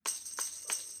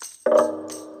This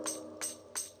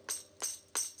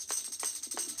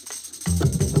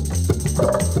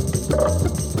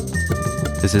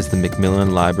is the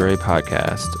Macmillan Library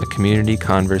Podcast, a community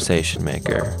conversation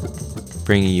maker,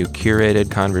 bringing you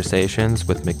curated conversations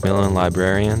with Macmillan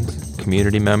librarians,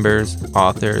 community members,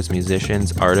 authors,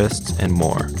 musicians, artists, and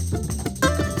more.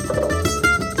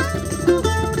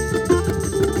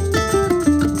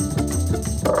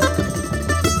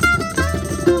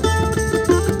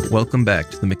 Welcome back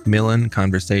to the Macmillan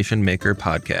Conversation Maker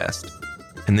Podcast.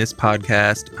 In this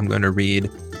podcast, I'm going to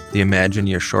read the Imagine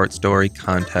Your Short Story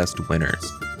Contest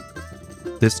winners.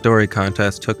 This story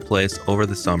contest took place over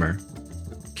the summer.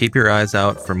 Keep your eyes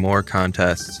out for more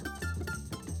contests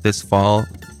this fall,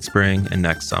 spring, and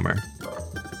next summer.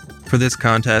 For this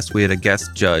contest, we had a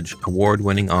guest judge,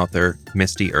 award-winning author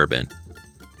Misty Urban.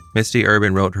 Misty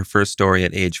Urban wrote her first story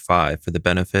at age 5 for the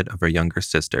benefit of her younger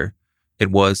sister. It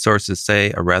was, sources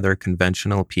say, a rather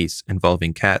conventional piece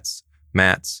involving cats,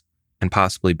 mats, and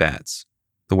possibly bats.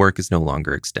 The work is no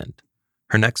longer extant.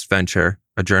 Her next venture,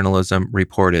 a journalism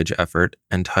reportage effort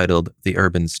entitled The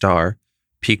Urban Star,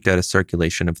 peaked at a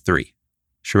circulation of 3.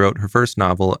 She wrote her first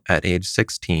novel at age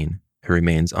 16. It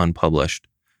remains unpublished.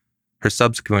 Her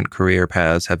subsequent career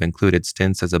paths have included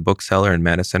stints as a bookseller in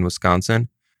Madison, Wisconsin,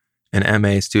 an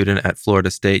MA student at Florida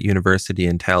State University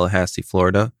in Tallahassee,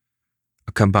 Florida,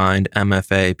 a combined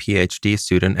MFA PhD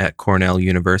student at Cornell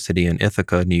University in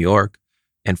Ithaca, New York,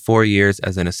 and 4 years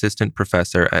as an assistant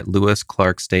professor at Lewis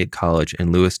Clark State College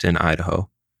in Lewiston, Idaho.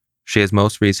 She has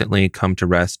most recently come to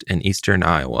rest in eastern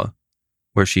Iowa,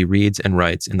 where she reads and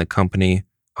writes in the company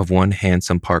of one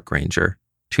handsome park ranger,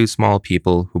 2 small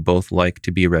people who both like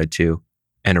to be read to,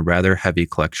 and a rather heavy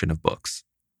collection of books.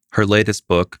 Her latest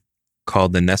book,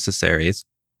 called The Necessaries,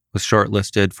 was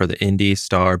shortlisted for the Indie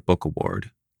Star Book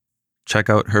Award.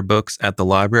 Check out her books at the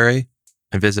library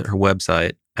and visit her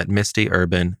website at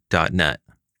mistyurban.net.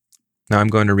 Now I'm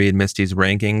going to read Misty's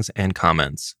rankings and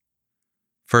comments.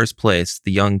 First place,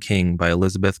 The Young King by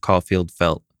Elizabeth Caulfield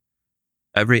Felt.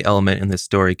 Every element in this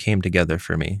story came together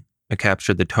for me. It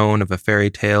captured the tone of a fairy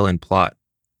tale in plot,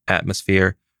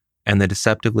 atmosphere, and the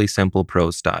deceptively simple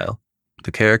prose style.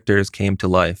 The characters came to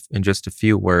life in just a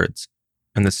few words,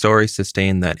 and the story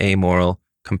sustained that amoral,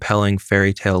 compelling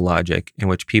fairy tale logic in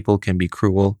which people can be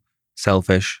cruel,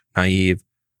 selfish, naive,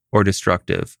 or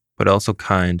destructive, but also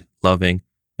kind, loving,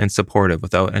 and supportive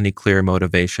without any clear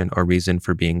motivation or reason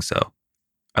for being so.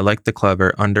 I like the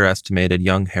clever, underestimated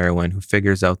young heroine who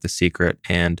figures out the secret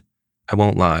and, I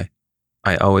won't lie,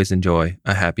 I always enjoy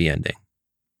a happy ending.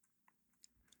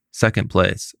 Second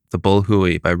place, The Bull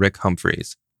Hooey by Rick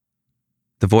Humphreys.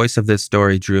 The voice of this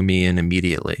story drew me in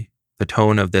immediately. The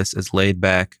tone of this is laid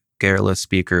back, garrulous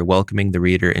speaker welcoming the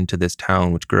reader into this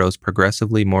town which grows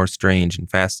progressively more strange and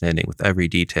fascinating with every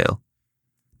detail.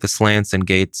 The slants and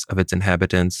gaits of its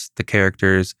inhabitants, the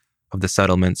characters of the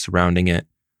settlement surrounding it,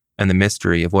 and the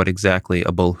mystery of what exactly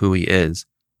a bull hooey is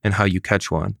and how you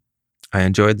catch one. I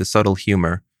enjoyed the subtle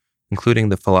humor, including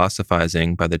the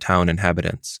philosophizing by the town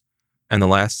inhabitants, and the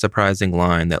last surprising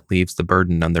line that leaves the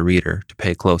burden on the reader to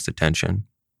pay close attention.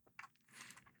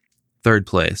 Third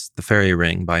place, The Fairy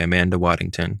Ring by Amanda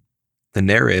Waddington. The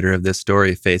narrator of this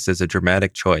story faces a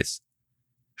dramatic choice.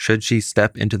 Should she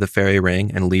step into the fairy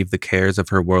ring and leave the cares of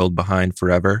her world behind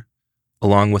forever,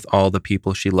 along with all the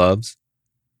people she loves?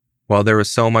 While there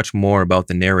was so much more about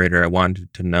the narrator I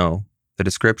wanted to know, the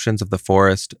descriptions of the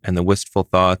forest and the wistful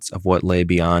thoughts of what lay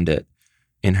beyond it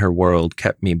in her world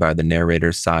kept me by the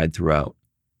narrator's side throughout.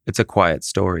 It's a quiet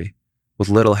story, with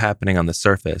little happening on the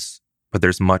surface, but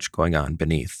there's much going on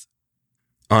beneath.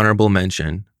 Honorable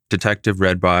mention, Detective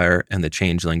Redbriar and the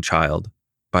Changeling Child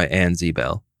by Anne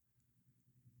Zebel.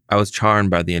 I was charmed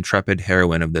by the intrepid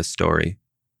heroine of this story,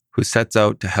 who sets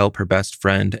out to help her best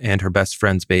friend and her best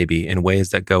friend's baby in ways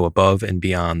that go above and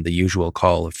beyond the usual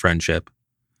call of friendship.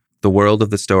 The world of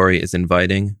the story is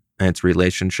inviting, and its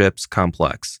relationships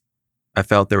complex. I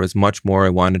felt there was much more I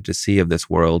wanted to see of this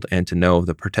world and to know of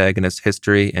the protagonist's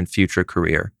history and future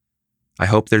career. I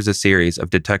hope there's a series of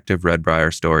Detective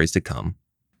Redbriar stories to come.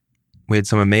 We had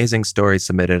some amazing stories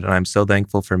submitted, and I'm so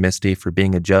thankful for Misty for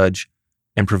being a judge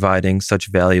and providing such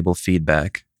valuable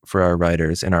feedback for our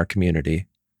writers in our community.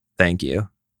 Thank you.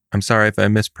 I'm sorry if I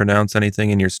mispronounce anything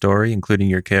in your story, including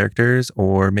your characters,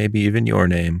 or maybe even your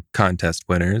name, contest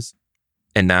winners.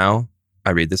 And now, I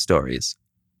read the stories.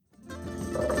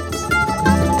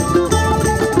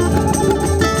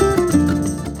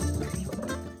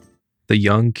 The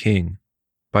Young King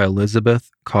by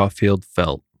Elizabeth Caulfield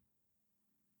Felt.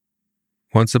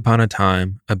 Once upon a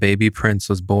time, a baby prince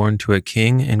was born to a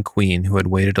king and queen who had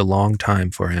waited a long time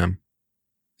for him.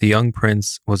 The young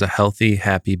prince was a healthy,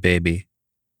 happy baby.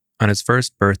 On his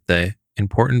first birthday,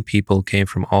 important people came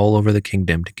from all over the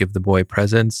kingdom to give the boy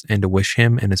presents and to wish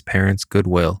him and his parents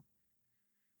goodwill.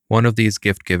 One of these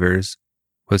gift givers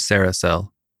was Saracel,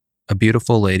 a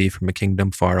beautiful lady from a kingdom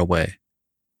far away.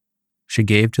 She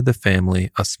gave to the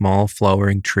family a small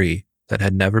flowering tree that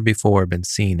had never before been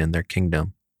seen in their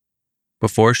kingdom.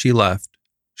 Before she left,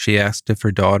 she asked if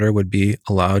her daughter would be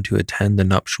allowed to attend the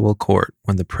nuptial court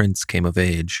when the prince came of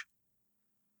age.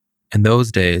 In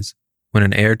those days, when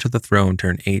an heir to the throne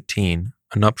turned 18,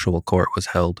 a nuptial court was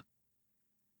held.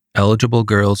 Eligible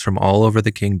girls from all over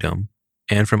the kingdom,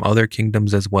 and from other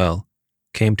kingdoms as well,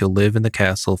 came to live in the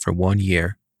castle for 1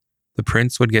 year. The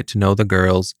prince would get to know the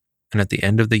girls, and at the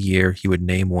end of the year he would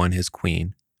name one his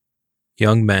queen.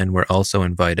 Young men were also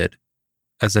invited,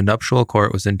 as the nuptial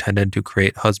court was intended to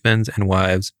create husbands and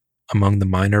wives among the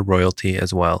minor royalty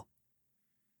as well.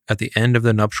 At the end of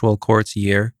the nuptial court's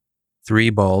year, 3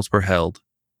 balls were held.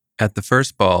 At the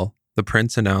first ball, the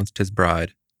prince announced his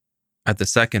bride. At the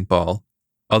second ball,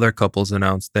 other couples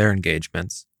announced their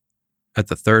engagements. At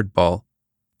the third ball,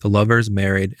 the lovers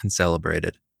married and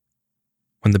celebrated.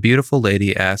 When the beautiful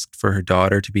lady asked for her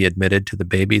daughter to be admitted to the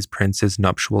baby's prince's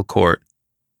nuptial court,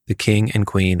 the king and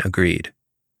queen agreed.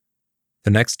 The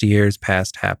next years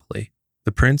passed happily.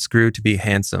 The prince grew to be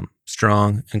handsome,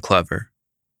 strong, and clever.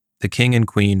 The king and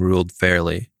queen ruled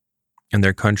fairly, and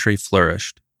their country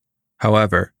flourished.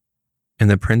 However, in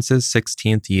the prince's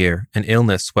 16th year, an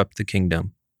illness swept the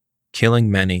kingdom,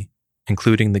 killing many,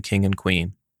 including the king and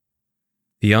queen.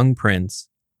 The young prince,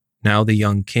 now the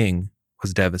young king,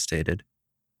 was devastated.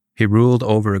 He ruled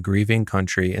over a grieving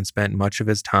country and spent much of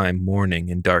his time mourning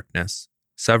in darkness.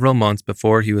 Several months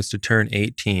before he was to turn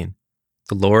 18,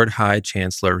 the Lord High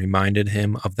Chancellor reminded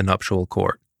him of the nuptial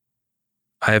court.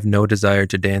 "I have no desire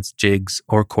to dance jigs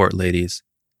or court ladies,"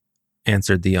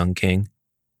 answered the young king.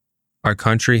 "Our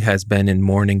country has been in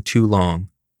mourning too long,"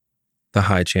 the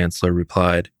High Chancellor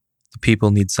replied. "The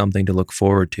people need something to look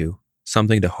forward to,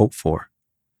 something to hope for.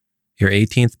 Your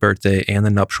 18th birthday and the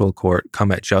nuptial court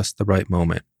come at just the right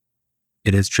moment.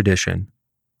 It is tradition."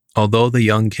 Although the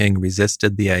young king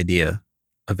resisted the idea,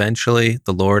 eventually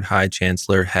the Lord High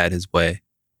Chancellor had his way.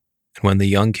 And when the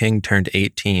young king turned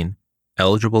 18,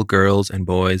 eligible girls and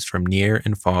boys from near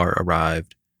and far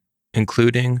arrived,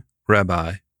 including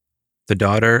Rebai, the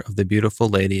daughter of the beautiful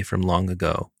lady from long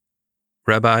ago.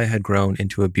 Rebai had grown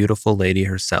into a beautiful lady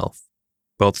herself,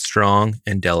 both strong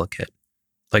and delicate,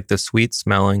 like the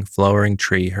sweet-smelling, flowering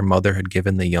tree her mother had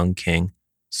given the young king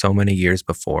so many years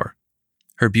before.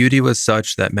 Her beauty was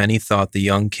such that many thought the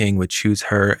young king would choose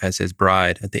her as his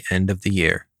bride at the end of the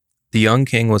year. The young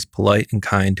king was polite and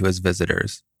kind to his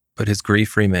visitors, but his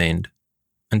grief remained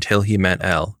until he met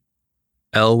Elle.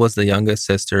 Elle was the youngest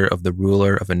sister of the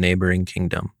ruler of a neighboring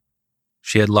kingdom.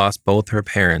 She had lost both her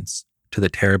parents to the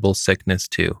terrible sickness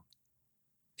too.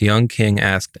 The young king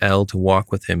asked Elle to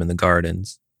walk with him in the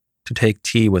gardens, to take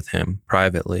tea with him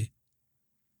privately.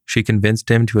 She convinced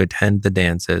him to attend the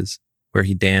dances, where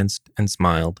he danced and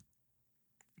smiled.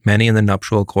 Many in the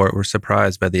nuptial court were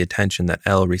surprised by the attention that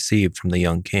Elle received from the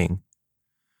young king.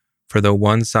 For though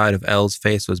one side of Elle's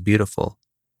face was beautiful,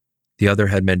 the other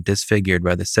had been disfigured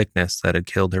by the sickness that had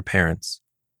killed her parents.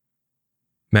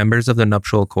 Members of the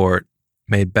nuptial court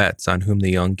made bets on whom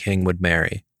the young king would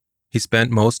marry. He spent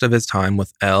most of his time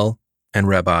with Elle and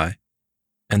Rebai,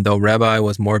 and though Rebai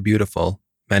was more beautiful,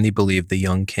 many believed the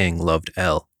young king loved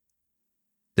Elle.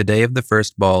 The day of the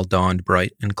first ball dawned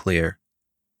bright and clear.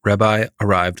 Rebai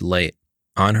arrived late,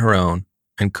 on her own,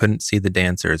 and couldn't see the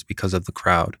dancers because of the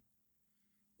crowd.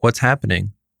 "What's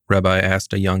happening?" Rebai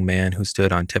asked a young man who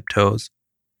stood on tiptoes.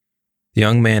 The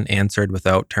young man answered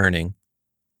without turning.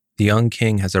 "The young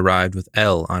king has arrived with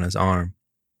Elle on his arm.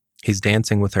 He's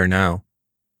dancing with her now.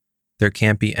 There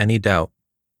can't be any doubt.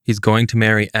 He's going to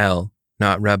marry Elle,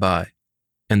 not Rebai,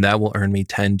 and that will earn me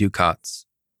 10 ducats.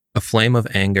 A flame of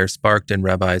anger sparked in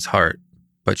Rebai's heart,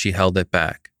 but she held it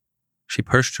back. She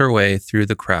pushed her way through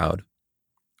the crowd,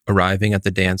 arriving at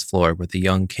the dance floor where the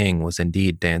young king was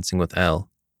indeed dancing with Elle.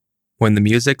 When the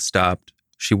music stopped,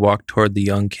 she walked toward the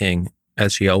young king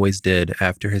as she always did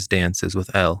after his dances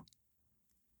with Elle.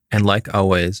 And like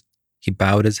always, he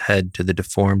bowed his head to the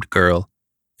deformed girl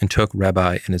and took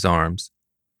Rebai in his arms.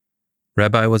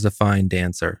 Rebai was a fine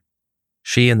dancer.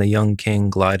 She and the young king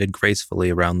glided gracefully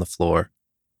around the floor.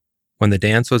 When the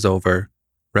dance was over,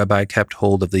 Rebai kept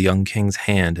hold of the young king's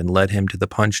hand and led him to the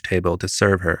punch table to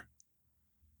serve her.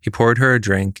 He poured her a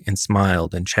drink and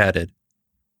smiled and chatted,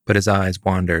 but his eyes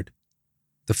wandered.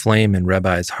 The flame in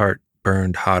Rebai's heart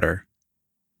burned hotter.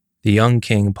 The young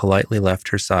king politely left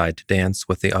her side to dance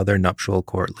with the other nuptial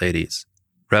court ladies.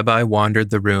 Rabbi wandered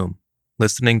the room,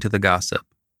 listening to the gossip.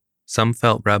 Some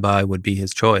felt Rabbi would be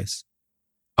his choice.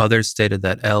 Others stated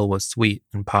that El was sweet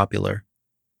and popular.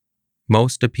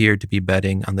 Most appeared to be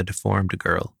betting on the deformed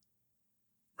girl.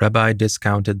 Rabbi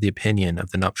discounted the opinion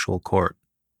of the nuptial court.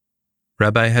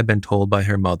 Rabbi had been told by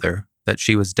her mother that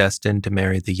she was destined to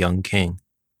marry the young king.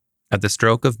 At the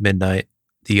stroke of midnight,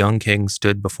 the young king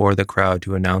stood before the crowd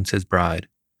to announce his bride.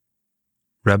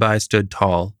 Rabbi stood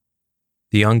tall.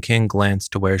 The young king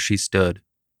glanced to where she stood,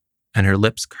 and her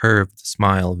lips curved the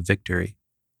smile of victory.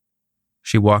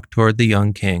 She walked toward the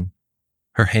young king,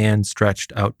 her hand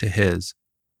stretched out to his.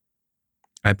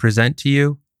 "I present to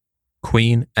you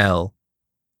Queen El,"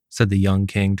 said the young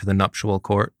king to the nuptial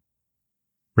court.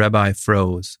 Rabbi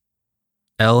froze.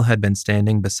 El had been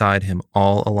standing beside him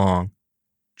all along,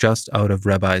 just out of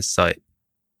Rabbi's sight.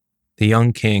 The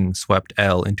young king swept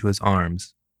El into his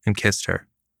arms and kissed her.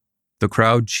 The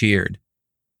crowd cheered,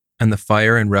 and the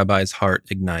fire in Rabbi's heart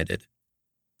ignited.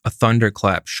 A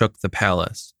thunderclap shook the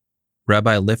palace.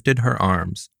 Rabbi lifted her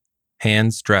arms,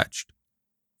 hands stretched.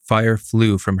 Fire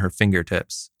flew from her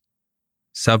fingertips.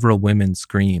 Several women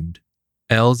screamed.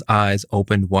 El's eyes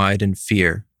opened wide in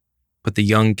fear, but the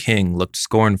young king looked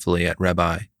scornfully at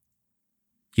Rabbi.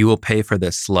 "You will pay for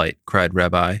this slight," cried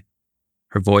Rabbi,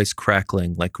 her voice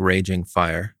crackling like raging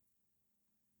fire.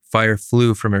 Fire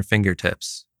flew from her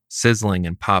fingertips, sizzling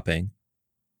and popping.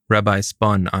 Rabbi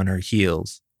spun on her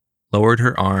heels, lowered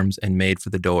her arms, and made for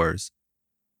the doors,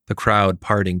 the crowd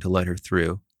parting to let her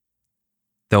through.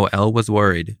 Though El was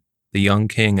worried, the young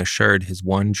king assured his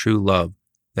one true love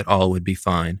that all would be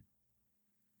fine.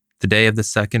 The day of the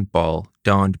second ball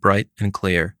dawned bright and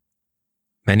clear.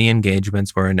 Many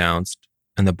engagements were announced,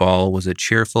 and the ball was a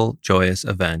cheerful, joyous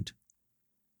event.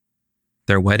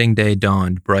 Their wedding day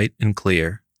dawned bright and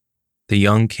clear. The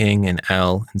young king and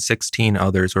El and 16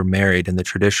 others were married in the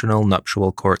traditional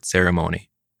nuptial court ceremony.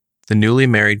 The newly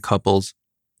married couples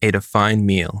ate a fine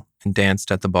meal and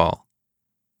danced at the ball.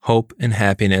 Hope and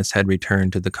happiness had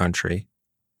returned to the country,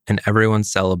 and everyone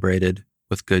celebrated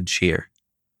with good cheer.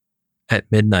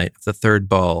 At midnight of the third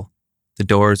ball, the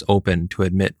doors opened to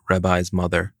admit Rabbi's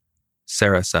mother,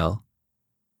 Saracel.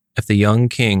 If the young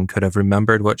king could have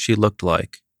remembered what she looked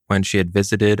like when she had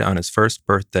visited on his first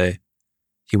birthday,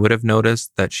 he would have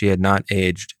noticed that she had not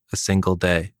aged a single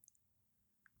day.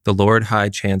 The Lord High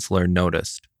Chancellor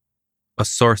noticed. A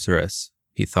sorceress,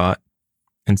 he thought,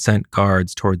 and sent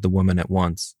guards toward the woman at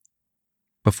once.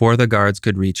 Before the guards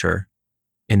could reach her,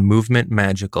 in movement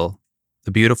magical,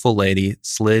 the beautiful lady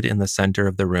slid in the center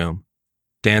of the room.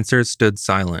 Dancers stood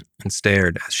silent and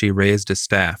stared as she raised a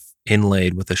staff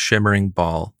inlaid with a shimmering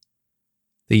ball.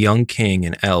 The young king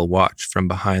and El watched from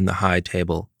behind the high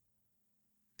table.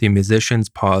 The musicians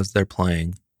paused their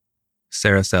playing.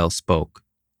 Saracel spoke.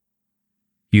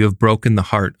 "You have broken the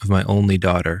heart of my only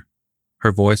daughter."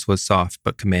 Her voice was soft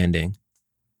but commanding,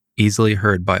 easily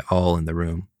heard by all in the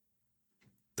room.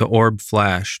 The orb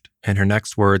flashed, and her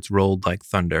next words rolled like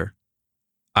thunder.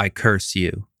 "I curse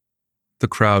you." The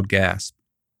crowd gasped.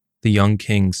 The young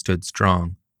king stood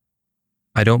strong.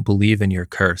 "I don't believe in your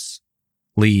curse.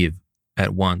 Leave,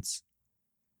 at once."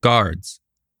 "Guards!"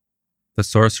 The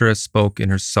sorceress spoke in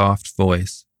her soft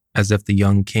voice, as if the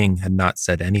young king had not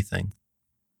said anything.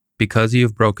 "Because you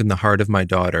have broken the heart of my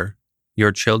daughter,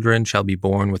 your children shall be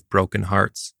born with broken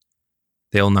hearts.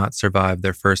 They will not survive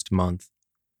their first month."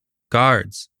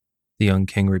 "Guards!" the young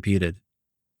king repeated.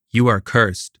 "You are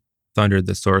cursed," thundered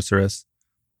the sorceress.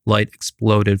 Light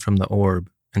exploded from the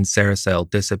orb, and Saracel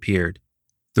disappeared.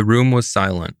 The room was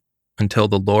silent until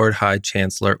the Lord High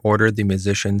Chancellor ordered the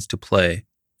musicians to play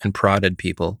and prodded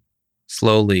people.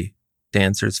 Slowly,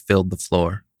 dancers filled the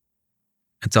floor.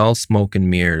 "It's all smoke and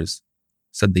mirrors,"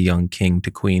 said the young king to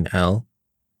Queen El.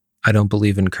 "I don't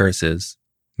believe in curses.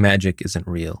 Magic isn't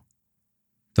real."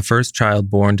 The first child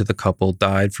born to the couple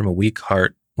died from a weak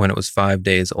heart when it was 5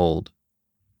 days old.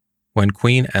 When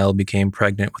Queen El became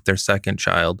pregnant with their second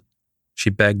child, she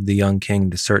begged the young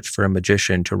king to search for a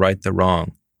magician to right the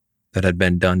wrong that had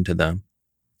been done to them.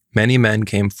 Many men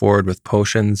came forward with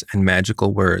potions and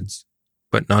magical words,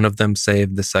 but none of them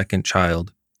saved the second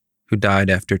child, who died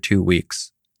after 2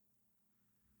 weeks.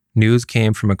 News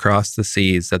came from across the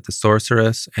seas that the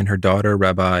sorceress and her daughter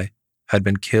Rabbi had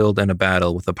been killed in a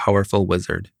battle with a powerful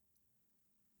wizard.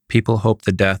 People hoped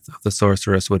the death of the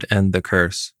sorceress would end the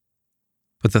curse,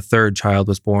 but the third child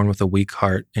was born with a weak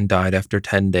heart and died after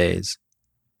 10 days.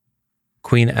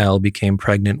 Queen El became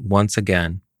pregnant once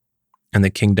again, and the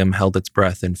kingdom held its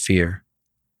breath in fear.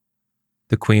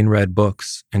 The queen read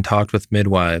books and talked with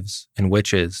midwives and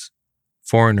witches,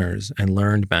 foreigners and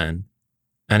learned men,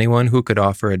 anyone who could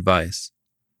offer advice.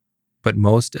 but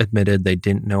most admitted they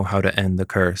didn't know how to end the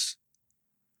curse.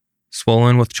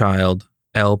 Swollen with child,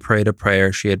 Elle prayed a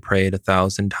prayer she had prayed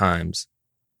 1,000 times,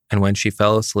 and when she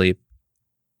fell asleep,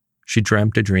 she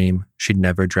dreamt a dream she'd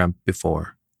never dreamt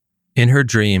before. In her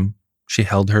dream, she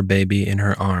held her baby in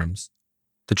her arms.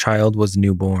 The child was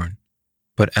newborn,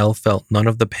 but Elle felt none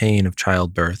of the pain of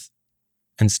childbirth.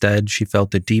 Instead, she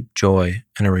felt a deep joy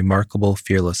and a remarkable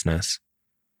fearlessness.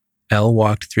 Elle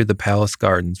walked through the palace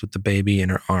gardens with the baby in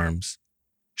her arms.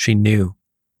 She knew,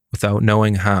 without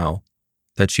knowing how,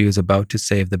 that she was about to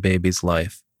save the baby's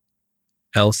life.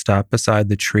 Elle stopped beside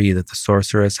the tree that the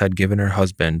sorceress had given her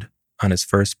husband on his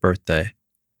first birthday.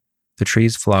 The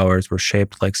tree's flowers were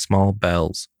shaped like small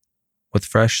bells, with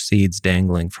fresh seeds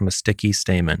dangling from a sticky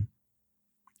stamen.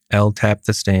 Elle tapped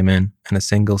the stamen, and a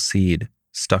single seed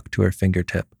stuck to her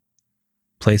fingertip.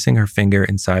 Placing her finger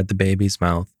inside the baby's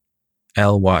mouth,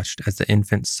 Elle watched as the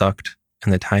infant sucked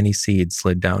and the tiny seed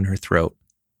slid down her throat.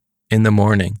 In the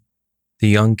morning, the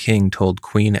young king told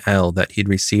Queen Elle that he'd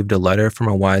received a letter from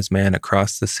a wise man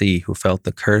across the sea who felt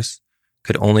the curse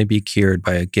could only be cured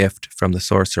by a gift from the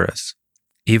sorceress.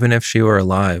 "Even if she were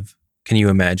alive, can you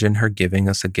imagine her giving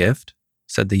us a gift?"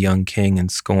 said the young king in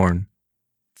scorn,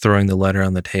 throwing the letter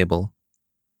on the table.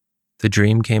 The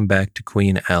dream came back to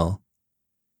Queen Elle.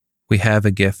 "We have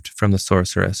a gift from the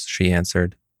sorceress," she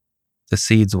answered. "The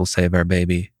seeds will save our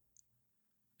baby."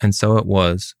 And so it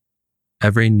was.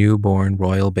 Every newborn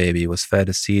royal baby was fed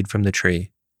a seed from the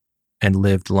tree and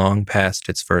lived long past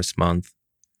its first month.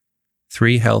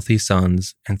 3 healthy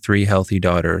sons and 3 healthy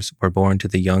daughters were born to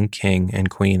the young king and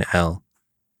Queen Elle,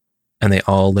 and they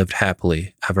all lived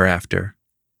happily ever after.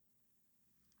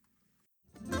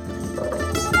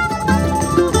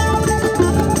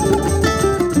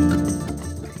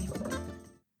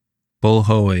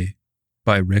 Bolhoi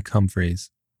by Rick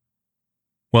Humphreys.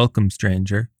 Welcome,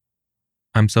 stranger.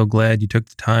 I'm so glad you took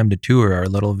the time to tour our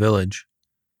little village.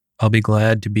 I'll be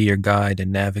glad to be your guide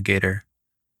and navigator.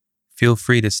 Feel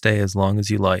free to stay as long as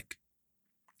you like.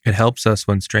 It helps us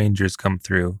when strangers come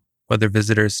through, whether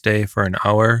visitors stay for an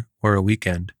hour or a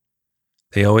weekend.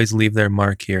 They always leave their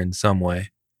mark here in some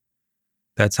way.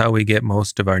 That's how we get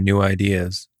most of our new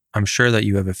ideas. I'm sure that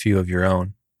you have a few of your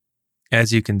own.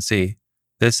 As you can see,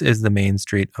 this is the main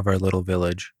street of our little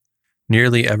village.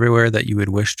 Nearly everywhere that you would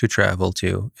wish to travel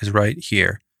to is right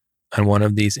here on one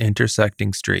of these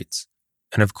intersecting streets.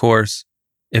 And of course,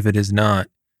 if it is not,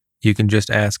 you can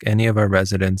just ask any of our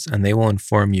residents and they will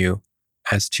inform you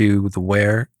as to the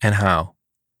where and how,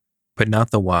 but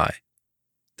not the why.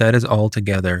 That is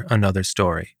altogether another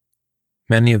story.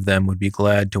 Many of them would be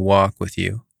glad to walk with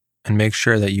you and make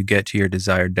sure that you get to your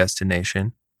desired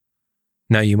destination.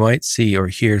 Now you might see or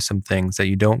hear some things that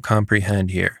you don't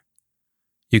comprehend here.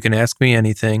 You can ask me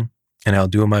anything, and I'll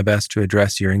do my best to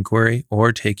address your inquiry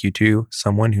or take you to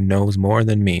someone who knows more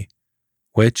than me,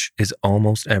 which is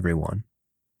almost everyone.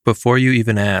 Before you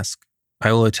even ask,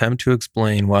 I will attempt to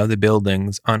explain why the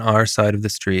buildings on our side of the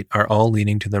street are all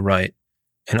leaning to the right,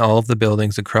 and all of the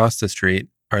buildings across the street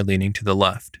are leaning to the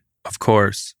left. Of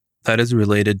course, that is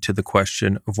related to the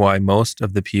question of why most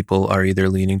of the people are either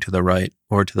leaning to the right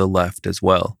or to the left as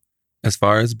well. As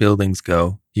far as buildings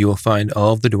go, you will find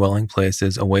all of the dwelling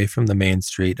places away from the main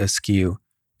street askew,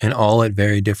 and all at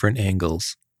very different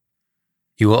angles.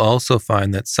 You will also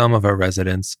find that some of our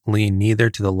residents lean neither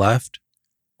to the left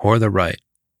or the right,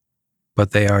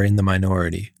 but they are in the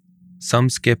minority.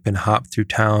 Some skip and hop through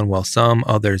town, while some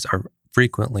others are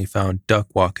frequently found duck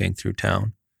walking through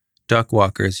town. Duck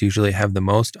walkers usually have the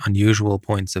most unusual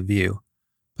points of view,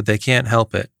 but they can't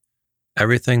help it.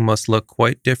 Everything must look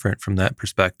quite different from that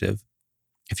perspective.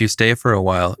 If you stay for a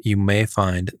while, you may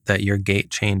find that your gait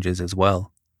changes as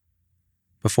well.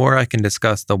 Before I can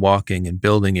discuss the walking and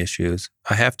building issues,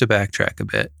 I have to backtrack a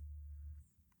bit.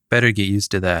 Better get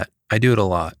used to that. I do it a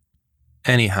lot.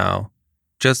 Anyhow,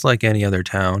 just like any other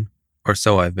town, or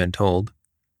so I've been told,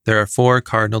 there are 4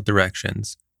 cardinal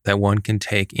directions that one can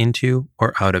take into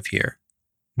or out of here.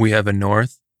 We have a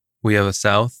north, we have a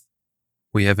south,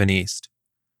 we have an east,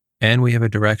 and we have a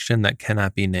direction that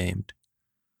cannot be named.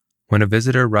 When a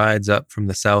visitor rides up from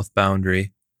the south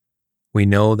boundary, we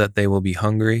know that they will be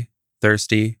hungry,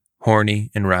 thirsty,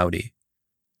 horny, and rowdy.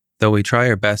 Though we try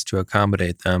our best to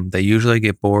accommodate them, they usually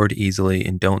get bored easily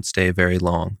and don't stay very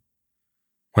long.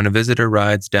 When a visitor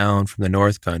rides down from the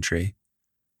north country,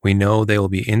 we know they will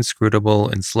be inscrutable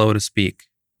and slow to speak.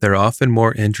 They're often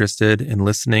more interested in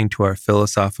listening to our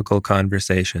philosophical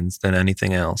conversations than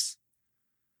anything else.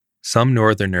 Some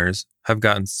northerners have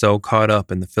gotten so caught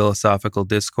up in the philosophical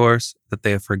discourse that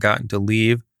they have forgotten to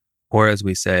leave, or as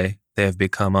we say, they have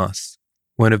become us.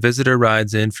 When a visitor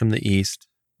rides in from the east,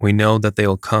 We know that they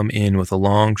will come in with a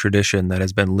long tradition that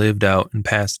has been lived out and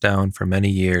passed down for many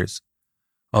years.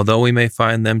 Although we may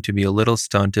find them to be a little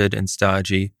stunted and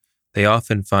stodgy, they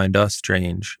often find us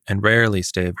strange and rarely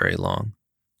stay very long.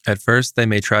 At first, they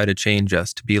may try to change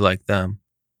us to be like them,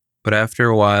 but after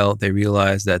a while, they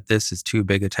realize that this is too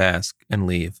big a task and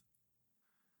leave.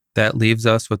 That leaves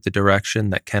us with the direction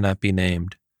that cannot be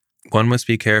named. One must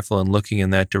be careful in looking in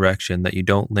that direction that you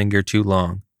don't linger too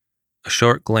long. A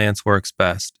short glance works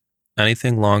best.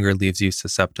 Anything longer leaves you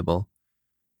susceptible.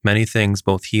 Many things,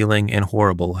 both healing and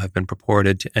horrible, have been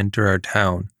purported to enter our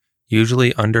town,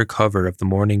 usually under cover of the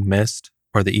morning mist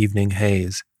or the evening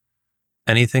haze.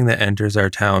 Anything that enters our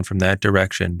town from that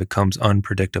direction becomes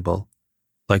unpredictable,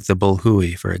 like the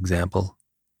Bulhui, for example.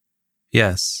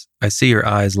 Yes, I see your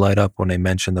eyes light up when I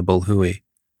mention the Bulhui.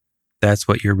 That's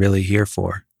what you're really here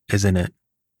for, isn't it?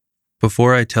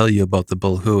 Before I tell you about the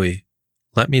Bulhui,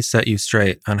 let me set you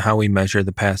straight on how we measure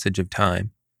the passage of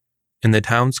time. In the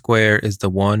town square is the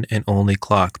one and only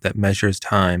clock that measures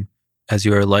time, as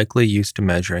you are likely used to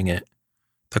measuring it.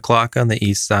 The clock on the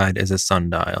east side is a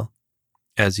sundial,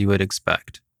 as you would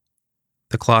expect.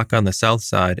 The clock on the south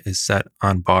side is set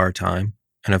on bar time,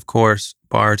 and of course,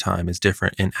 bar time is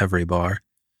different in every bar.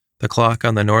 The clock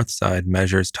on the north side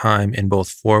measures time in both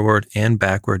forward and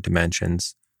backward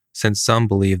dimensions, since some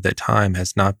believe that time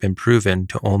has not been proven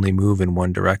to only move in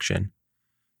one direction.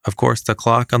 Of course, the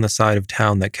clock on the side of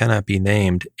town that cannot be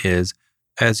named is,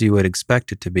 as you would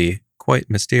expect it to be, quite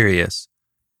mysterious.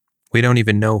 We don't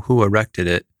even know who erected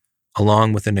it,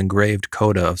 along with an engraved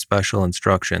coda of special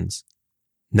instructions.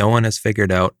 No one has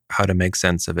figured out how to make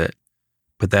sense of it,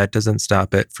 but that doesn't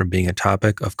stop it from being a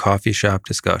topic of coffee shop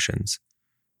discussions.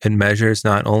 It measures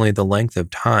not only the length of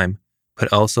time,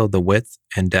 but also the width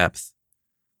and depth.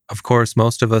 Of course,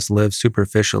 most of us live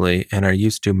superficially and are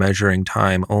used to measuring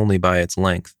time only by its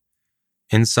length.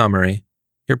 In summary,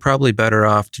 you're probably better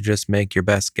off to just make your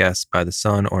best guess by the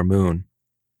sun or moon.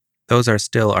 Those are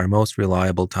still our most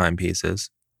reliable timepieces.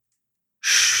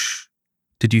 Shh!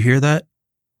 Did you hear that?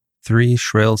 3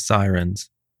 shrill sirens,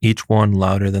 each one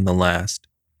louder than the last.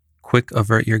 Quick,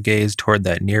 avert your gaze toward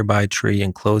that nearby tree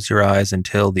and close your eyes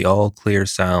until the all-clear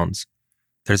sounds.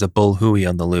 There's a Bulhui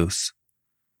on the loose.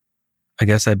 I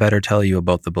guess I better tell you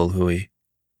about the Bulhui.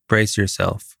 Brace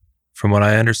yourself. From what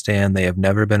I understand, they have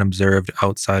never been observed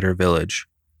outside our village.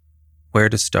 Where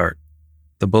to start?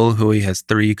 The Bulhui has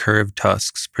 3 curved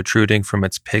tusks protruding from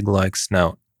its pig-like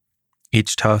snout.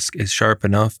 Each tusk is sharp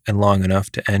enough and long enough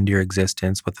to end your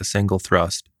existence with a single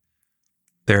thrust.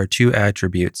 There are 2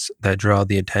 attributes that draw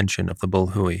the attention of the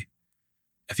Bulhui.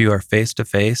 If you are face to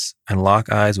face and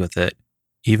lock eyes with it,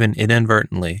 even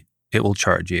inadvertently, it will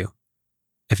charge you.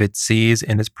 If it sees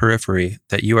in its periphery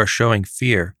that you are showing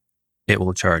fear, it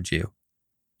will charge you.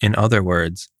 In other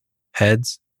words,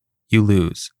 heads, you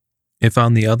lose. If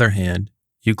on the other hand,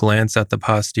 you glance at the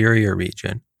posterior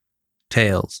region,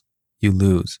 tails, you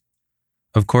lose.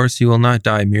 Of course, you will not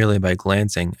die merely by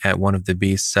glancing at one of the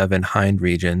beast's 7 hind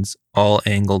regions, all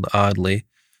angled oddly,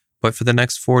 but for the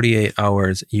next 48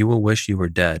 hours, you will wish you were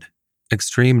dead.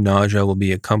 Extreme nausea will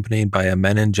be accompanied by a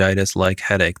meningitis-like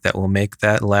headache that will make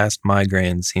that last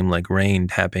migraine seem like rain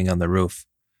tapping on the roof.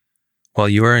 While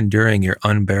you are enduring your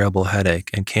unbearable headache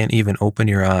and can't even open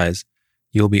your eyes,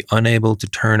 you'll be unable to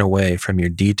turn away from your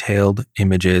detailed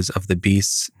images of the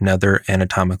beast's nether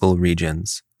anatomical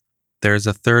regions. There is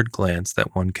a third glance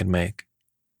that one can make.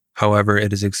 However,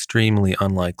 it is extremely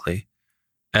unlikely.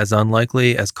 As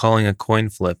unlikely as calling a coin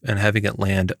flip and having it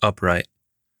land upright.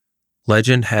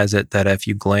 Legend has it that if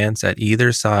you glance at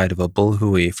either side of a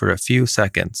Bulhui for a few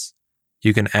seconds,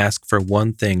 you can ask for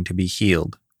one thing to be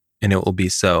healed, and it will be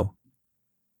so.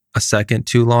 A second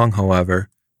too long, however,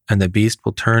 and the beast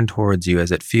will turn towards you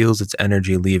as it feels its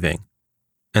energy leaving,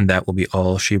 and that will be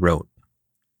all she wrote.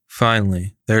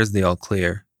 Finally, there's the all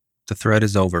clear. The thread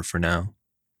is over for now.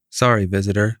 Sorry,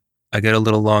 visitor. I get a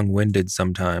little long-winded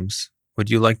sometimes. Would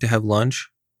you like to have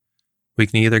lunch? We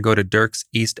can either go to Dirk's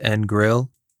East End Grill,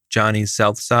 Johnny's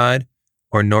South Side,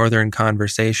 or Northern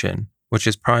Conversation, which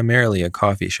is primarily a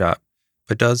coffee shop,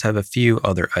 but does have a few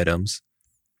other items.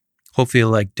 Hopefully you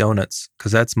like donuts,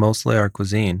 because that's mostly our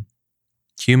cuisine.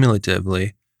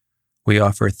 Cumulatively, we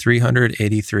offer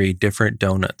 383 different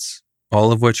donuts,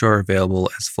 all of which are available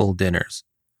as full dinners.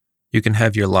 You can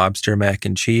have your lobster mac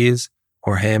and cheese,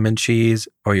 or ham and cheese,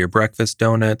 or your breakfast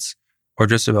donuts, or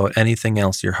just about anything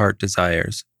else your heart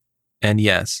desires. And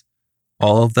yes,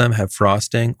 all of them have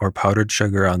frosting or powdered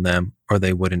sugar on them, or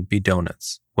they wouldn't be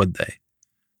donuts, would they?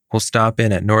 We'll stop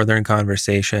in at Northern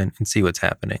Conversation and see what's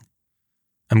happening.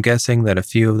 I'm guessing that a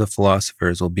few of the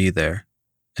philosophers will be there.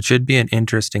 It should be an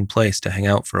interesting place to hang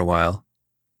out for a while.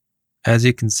 As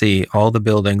you can see, all the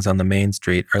buildings on the main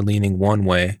street are leaning one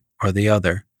way or the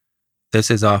other. This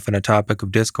is often a topic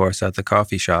of discourse at the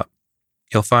coffee shop.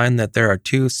 You'll find that there are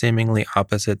two seemingly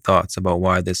opposite thoughts about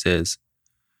why this is.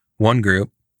 One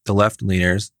group, the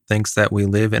left-leaners, thinks that we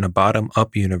live in a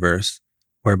bottom-up universe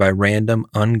where by random,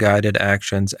 unguided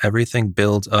actions everything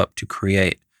builds up to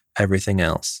create everything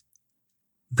else.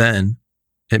 Then,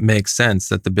 it makes sense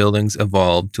that the buildings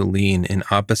evolved to lean in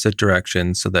opposite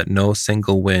directions so that no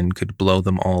single wind could blow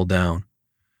them all down.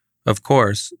 Of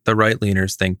course, the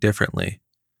right-leaners think differently.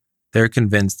 They're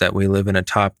convinced that we live in a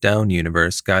top-down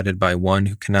universe guided by one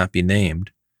who cannot be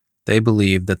named. They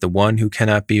believe that the one who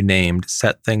cannot be named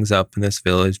set things up in this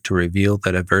village to reveal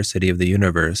the diversity of the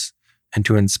universe and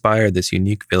to inspire this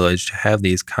unique village to have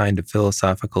these kind of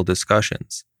philosophical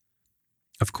discussions.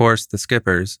 Of course, the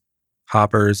skippers,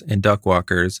 hoppers, and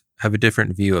duckwalkers have a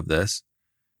different view of this.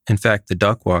 In fact, the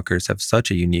duckwalkers have such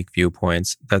a unique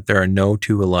viewpoints that there are no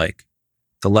two alike.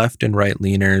 The left and right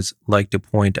leaners like to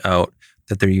point out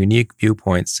that their unique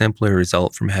viewpoints simply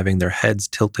result from having their heads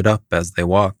tilted up as they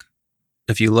walk.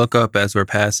 If you look up as we're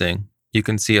passing, you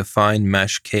can see a fine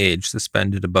mesh cage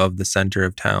suspended above the center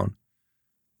of town.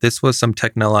 This was some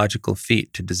technological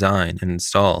feat to design and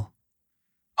install.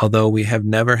 Although we have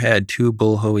never had two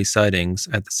Bulhui sightings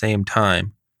at the same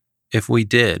time, if we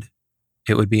did,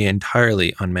 it would be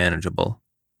entirely unmanageable.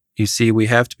 You see, we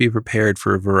have to be prepared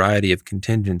for a variety of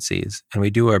contingencies, and we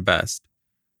do our best.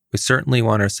 We certainly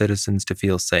want our citizens to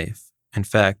feel safe. In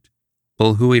fact,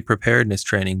 Bulhui preparedness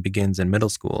training begins in middle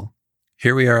school.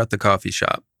 Here we are at the coffee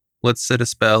shop. Let's sit a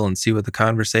spell and see what the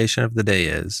conversation of the day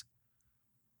is.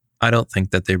 I don't think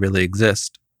that they really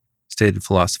exist, stated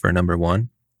philosopher number 1.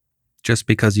 Just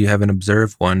because you haven't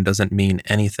observed one doesn't mean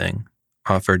anything,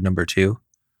 offered number 2.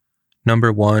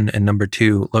 Number 1 and number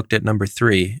 2 looked at number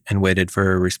 3 and waited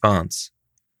for a response.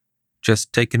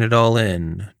 Just taking it all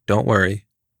in, don't worry.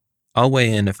 I'll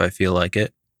weigh in if I feel like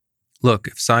it. Look,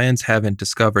 if science haven't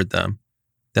discovered them,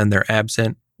 then they're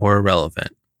absent or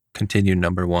irrelevant, continued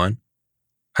number 1.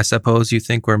 I suppose you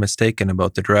think we're mistaken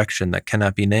about the direction that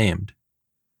cannot be named.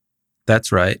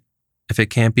 That's right. If it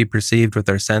can't be perceived with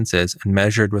our senses and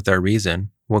measured with our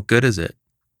reason, what good is it?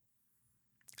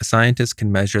 A scientist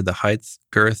can measure the height,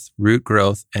 girth, root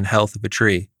growth, and health of a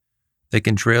tree. They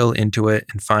can drill into it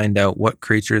and find out what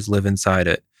creatures live inside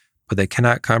it, but they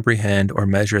cannot comprehend or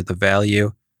measure the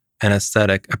value and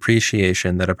aesthetic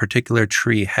appreciation that a particular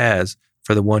tree has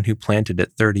for the one who planted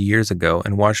it 30 years ago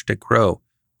and watched it grow,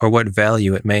 or what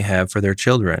value it may have for their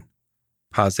children,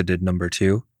 posited number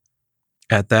 2.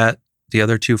 At that, the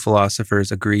other 2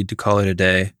 philosophers agreed to call it a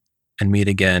day and meet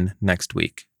again next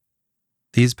week.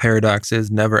 These paradoxes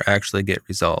never actually get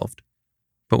resolved,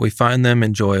 but we find them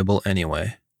enjoyable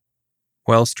anyway.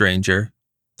 Well, stranger,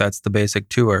 that's the basic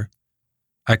tour.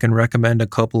 I can recommend a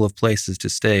couple of places to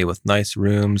stay with nice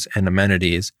rooms and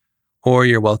amenities, or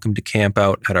you're welcome to camp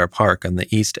out at our park on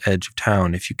the east edge of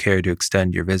town if you care to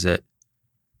extend your visit.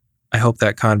 I hope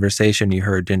that conversation you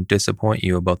heard didn't disappoint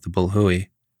you about the Bulhui.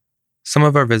 Some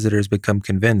of our visitors become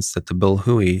convinced that the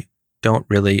Bulhui don't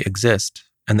really exist,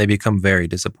 and they become very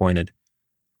disappointed.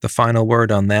 The final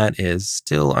word on that is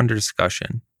still under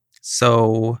discussion.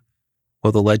 So,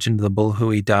 will the legend of the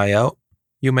Bulhui die out,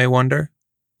 you may wonder?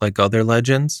 Like other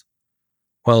legends?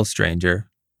 Well, stranger,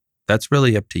 that's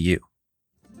really up to you.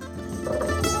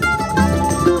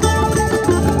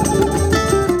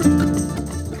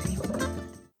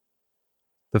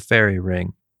 The Fairy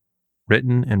Ring,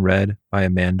 written and read by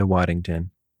Amanda Waddington.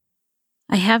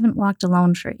 I haven't walked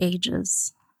alone for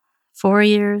ages. 4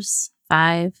 years,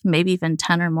 5, maybe even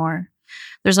 10 or more.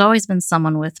 There's always been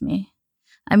someone with me.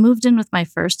 I moved in with my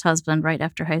first husband right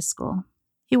after high school.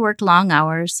 He worked long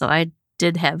hours, so I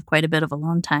did have quite a bit of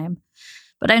alone time,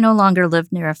 but I no longer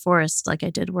lived near a forest like I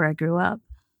did where I grew up.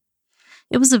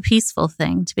 It was a peaceful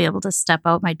thing to be able to step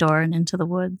out my door and into the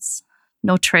woods.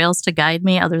 No trails to guide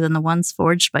me other than the ones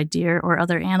forged by deer or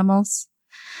other animals.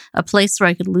 A place where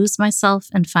I could lose myself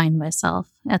and find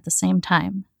myself at the same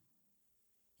time.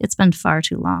 It's been far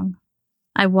too long.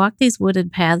 I walk these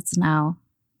wooded paths now,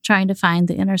 trying to find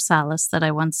the inner solace that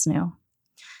I once knew.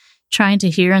 Trying to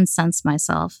hear and sense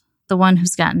myself, the one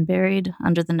who's gotten buried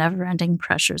under the never-ending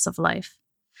pressures of life.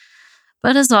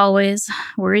 But as always,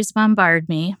 worries bombard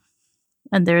me,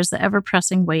 and there's the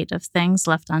ever-pressing weight of things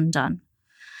left undone.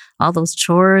 All those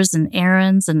chores and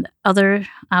errands and other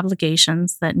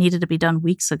obligations that needed to be done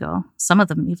weeks ago, some of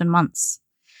them even months.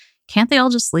 Can't they all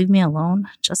just leave me alone,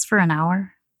 just for an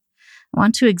hour? I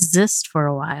want to exist for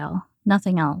a while,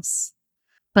 nothing else.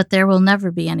 But there will never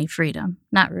be any freedom,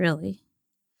 not really.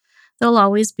 They'll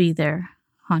always be there,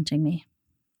 haunting me.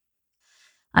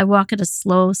 I walk at a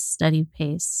slow, steady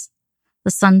pace.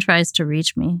 The sun tries to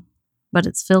reach me, but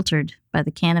it's filtered by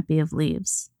the canopy of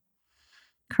leaves.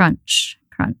 Crunch,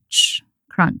 crunch,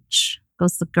 crunch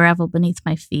goes the gravel beneath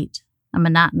my feet, a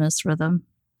monotonous rhythm.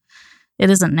 It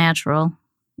isn't natural.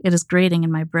 It is grating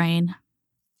in my brain.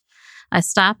 I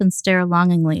stop and stare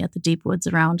longingly at the deep woods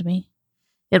around me.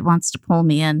 It wants to pull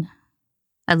me in.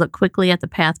 I look quickly at the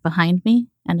path behind me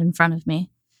and in front of me.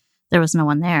 There was no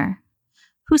one there.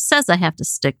 Who says I have to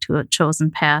stick to a chosen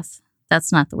path?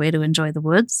 That's not the way to enjoy the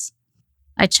woods.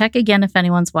 I check again if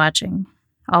anyone's watching,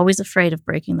 always afraid of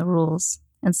breaking the rules,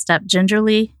 and step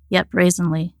gingerly yet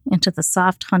brazenly into the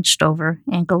soft, hunched-over,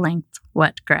 ankle-length,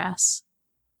 wet grass.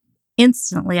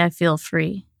 Instantly, I feel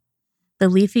free. The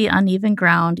leafy, uneven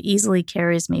ground easily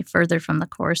carries me further from the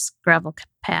coarse gravel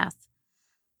path.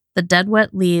 The dead,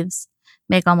 wet leaves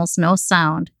make almost no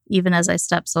sound, even as I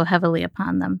step so heavily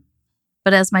upon them.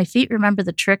 But as my feet remember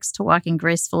the tricks to walking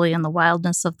gracefully in the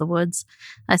wildness of the woods,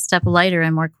 I step lighter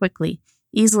and more quickly,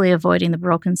 easily avoiding the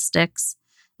broken sticks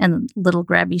and little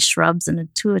grabby shrubs and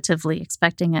intuitively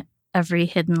expecting every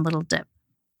hidden little dip.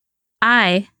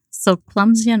 I, so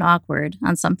clumsy and awkward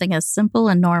on something as simple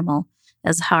and normal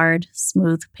as hard,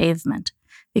 smooth pavement,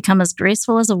 become as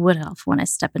graceful as a wood elf when I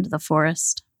step into the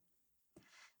forest.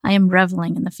 I am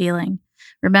reveling in the feeling,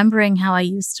 remembering how I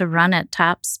used to run at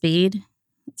top speed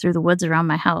through the woods around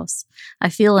my house. I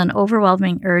feel an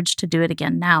overwhelming urge to do it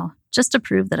again now, just to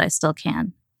prove that I still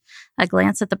can. I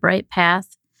glance at the bright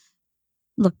path,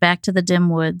 look back to the dim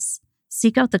woods,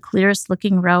 seek out the clearest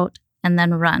looking route, and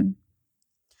then run.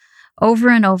 Over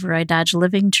and over, I dodge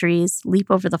living trees,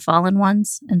 leap over the fallen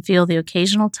ones, and feel the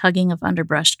occasional tugging of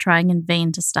underbrush trying in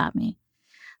vain to stop me.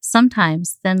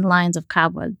 Sometimes thin lines of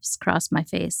cobwebs cross my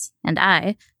face, and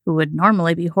I, who would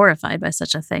normally be horrified by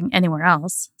such a thing anywhere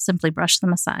else, simply brush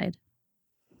them aside,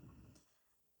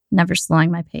 never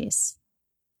slowing my pace.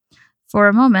 For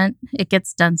a moment, it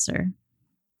gets denser,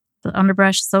 the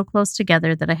underbrush so close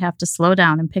together that I have to slow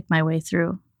down and pick my way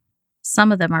through.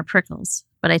 Some of them are prickles,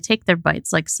 but I take their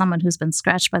bites like someone who's been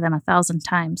scratched by them 1,000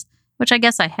 times, which I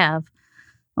guess I have,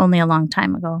 only a long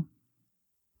time ago.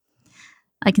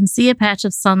 I can see a patch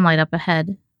of sunlight up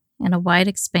ahead and a wide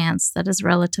expanse that is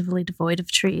relatively devoid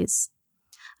of trees.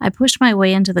 I push my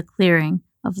way into the clearing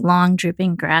of long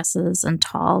drooping grasses and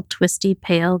tall, twisty,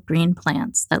 pale green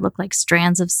plants that look like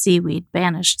strands of seaweed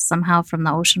banished somehow from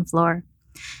the ocean floor,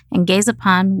 and gaze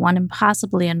upon one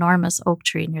impossibly enormous oak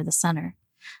tree near the center.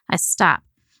 I stop,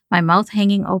 my mouth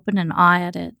hanging open in awe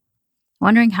at it,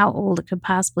 wondering how old it could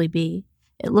possibly be.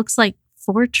 It looks like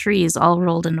 4 trees all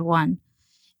rolled into one.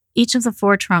 Each of the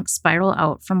 4 trunks spiral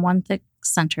out from one thick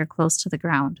center close to the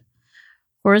ground.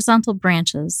 Horizontal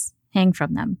branches hang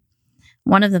from them,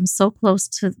 one of them so close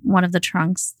to one of the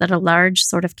trunks that a large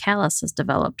sort of callus has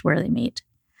developed where they meet.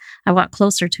 I walk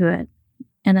closer to it,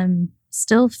 and am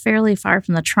still fairly far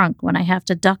from the trunk when I have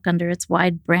to duck under its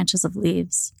wide branches of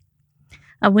leaves.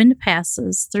 A wind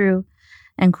passes through,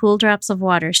 and cool drops of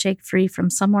water shake free from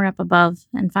somewhere up above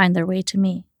and find their way to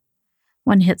me.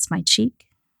 One hits my cheek,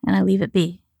 and I leave it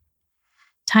be.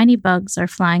 Tiny bugs are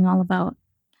flying all about.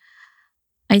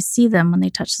 I see them when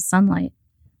they touch the sunlight.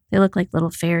 They look like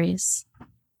little fairies.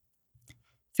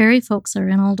 Fairy folks are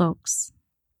in old oaks.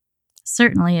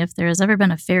 Certainly, if there has ever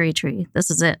been a fairy tree, this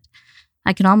is it.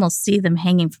 I can almost see them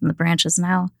hanging from the branches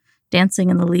now, dancing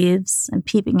in the leaves and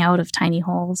peeping out of tiny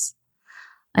holes.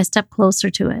 I step closer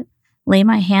to it, lay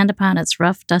my hand upon its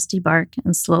rough, dusty bark,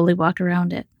 and slowly walk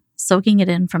around it, soaking it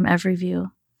in from every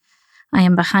view. I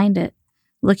am behind it,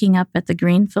 looking up at the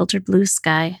green filtered blue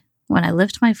sky, when I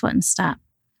lift my foot and stop.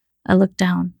 I look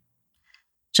down.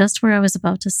 Just where I was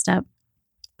about to step,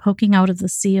 poking out of the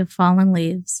sea of fallen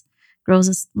leaves, grows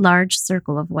a large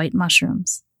circle of white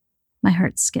mushrooms. My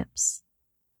heart skips.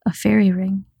 A fairy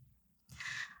ring.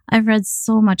 I've read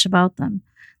so much about them,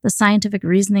 the scientific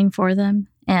reasoning for them,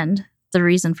 and the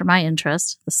reason for my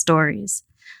interest, the stories.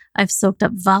 I've soaked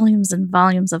up volumes and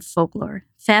volumes of folklore,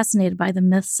 fascinated by the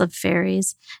myths of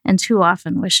fairies, and too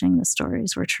often wishing the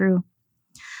stories were true.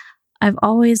 I've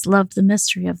always loved the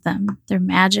mystery of them, their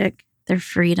magic, their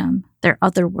freedom, their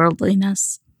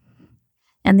otherworldliness,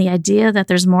 and the idea that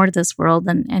there's more to this world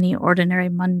than any ordinary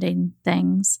mundane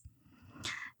things,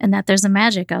 and that there's a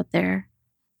magic out there,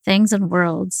 things and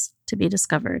worlds to be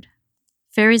discovered.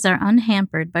 Fairies are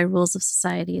unhampered by rules of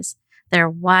societies. They're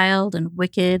wild and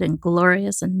wicked and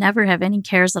glorious and never have any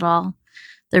cares at all.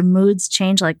 Their moods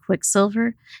change like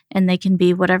quicksilver, and they can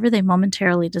be whatever they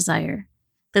momentarily desire.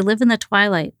 They live in the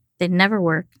twilight. They never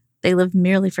work. They live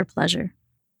merely for pleasure.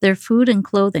 Their food and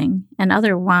clothing and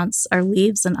other wants are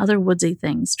leaves and other woodsy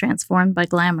things transformed by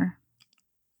glamour.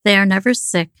 They are never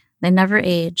sick, They never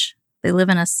age. They live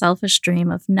in a selfish dream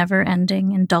of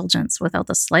never-ending indulgence without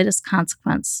the slightest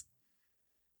consequence.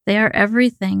 They are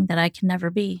everything that I can never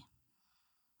be.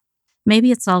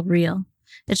 Maybe it's all real.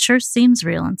 It sure seems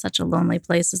real in such a lonely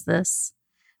place as this.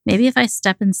 Maybe if I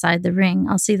step inside the ring,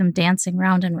 I'll see them dancing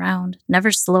round and round,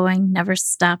 never slowing, never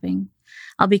stopping.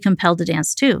 I'll be compelled to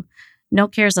dance too. No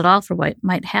cares at all for what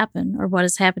might happen or what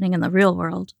is happening in the real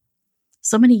world.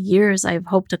 So many years I have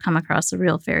hoped to come across a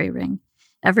real fairy ring.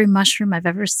 Every mushroom I've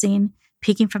ever seen,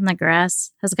 peeking from the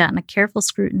grass, has gotten a careful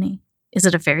scrutiny. Is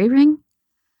it a fairy ring?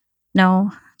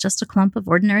 No, just a clump of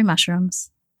ordinary mushrooms.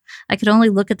 I could only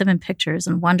look at them in pictures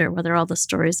and wonder whether all the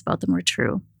stories about them were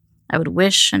true. I would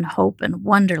wish and hope and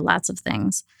wonder lots of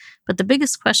things, but the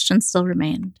biggest question still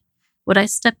remained. Would I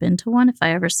step into one if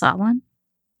I ever saw one?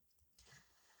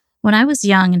 When I was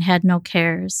young and had no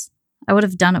cares, I would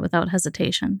have done it without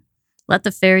hesitation. Let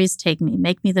the fairies take me,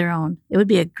 make me their own. It would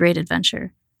be a great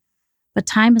adventure. But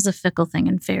time is a fickle thing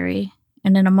in fairy,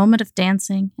 and in a moment of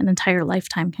dancing, an entire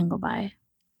lifetime can go by.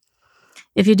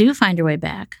 If you do find your way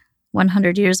back,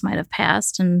 100 years might have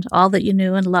passed, and all that you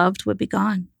knew and loved would be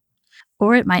gone.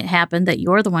 Or it might happen that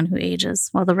you're the one who ages,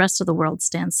 while the rest of the world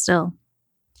stands still.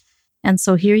 And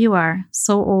so here you are,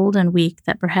 so old and weak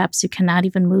that perhaps you cannot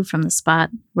even move from the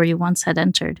spot where you once had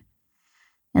entered.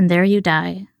 And there you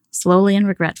die, slowly and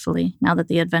regretfully, now that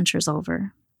the adventure's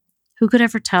over. Who could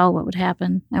ever tell what would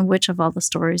happen and which of all the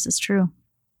stories is true?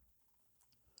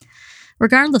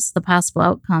 Regardless of the possible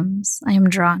outcomes, I am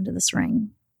drawn to this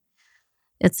ring.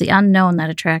 It's the unknown that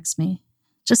attracts me.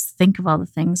 Just think of all the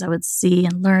things I would see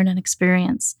and learn and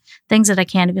experience, things that I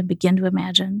can't even begin to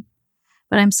imagine.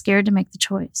 But I'm scared to make the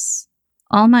choice.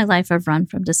 All my life I've run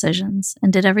from decisions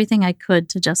and did everything I could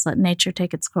to just let nature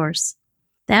take its course.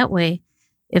 That way,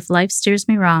 if life steers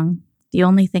me wrong, the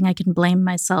only thing I can blame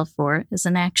myself for is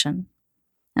inaction.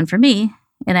 And for me,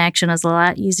 inaction is a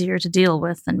lot easier to deal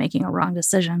with than making a wrong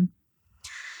decision.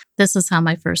 This is how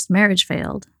my first marriage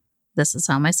failed. This is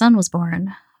how my son was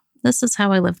born. This is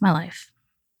how I live my life.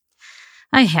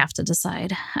 I have to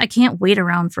decide. I can't wait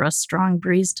around for a strong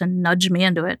breeze to nudge me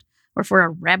into it, or for a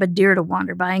rabid deer to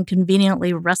wander by and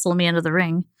conveniently wrestle me into the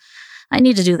ring. I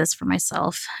need to do this for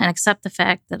myself and accept the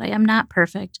fact that I am not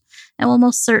perfect and will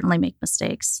most certainly make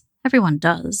mistakes. Everyone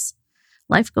does.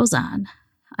 Life goes on.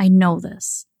 I know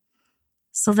this.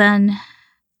 So then,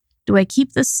 do I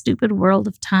keep this stupid world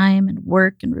of time and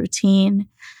work and routine,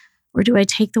 or do I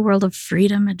take the world of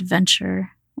freedom,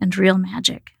 adventure, and real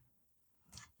magic?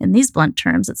 In these blunt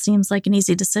terms, it seems like an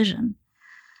easy decision.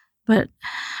 But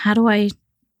how do I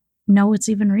know it's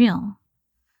even real?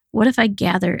 What if I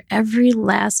gather every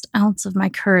last ounce of my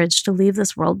courage to leave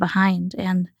this world behind,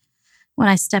 and when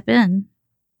I step in,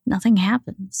 nothing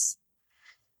happens?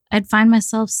 I'd find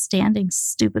myself standing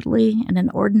stupidly in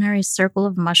an ordinary circle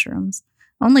of mushrooms,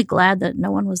 only glad that no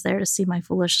one was there to see my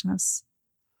foolishness.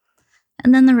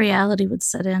 And then the reality would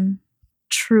set in,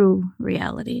 true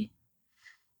reality.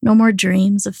 No more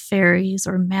dreams of fairies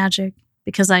or magic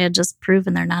because I had just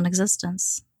proven their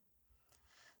non-existence.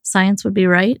 Science would be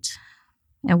right,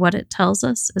 and what it tells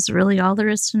us is really all there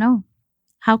is to know.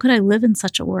 How could I live in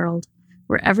such a world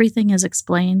where everything is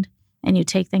explained and you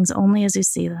take things only as you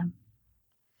see them?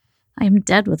 I am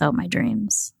dead without my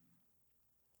dreams.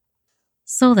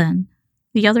 So then,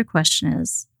 the other question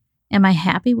is, am I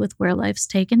happy with where life's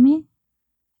taken me?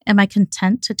 Am I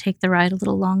content to take the ride a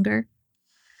little longer?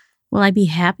 Will I be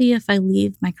happy if I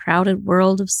leave my crowded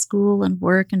world of school and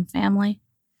work and family?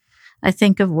 I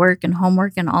think of work and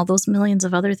homework and all those millions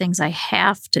of other things I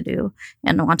have to do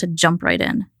and want to jump right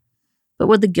in. But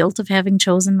would the guilt of having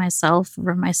chosen myself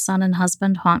over my son and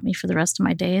husband haunt me for the rest of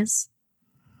my days?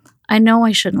 I know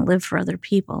I shouldn't live for other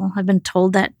people. I've been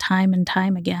told that time and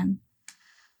time again.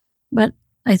 But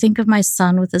I think of my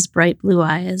son with his bright blue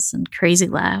eyes and crazy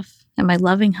laugh, and my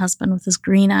loving husband with his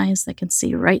green eyes that can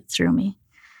see right through me,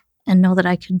 and know that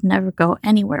I could never go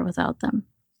anywhere without them.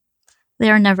 They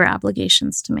are never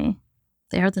obligations to me.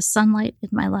 They are the sunlight in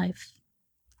my life.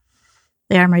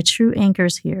 They are my true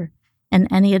anchors here, and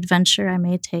any adventure I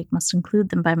may take must include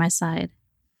them by my side.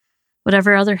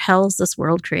 Whatever other hells this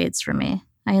world creates for me,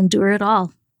 I endure it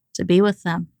all to be with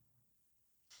them.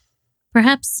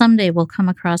 Perhaps someday we'll come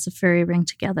across a fairy ring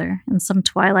together in some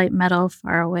twilight meadow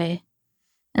far away,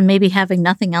 and maybe having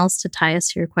nothing else to tie us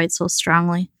here quite so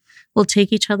strongly, we'll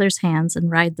take each other's hands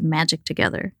and ride the magic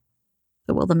together.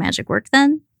 But will the magic work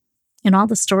then? In all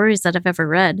the stories that I've ever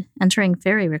read, entering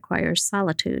fairy requires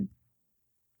solitude.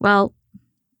 Well,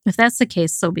 if that's the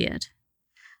case, so be it.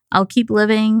 I'll keep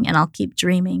living and I'll keep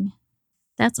dreaming.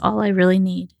 That's all I really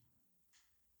need.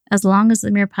 As long as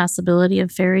the mere possibility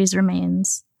of fairies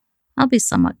remains, I'll be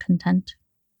somewhat content.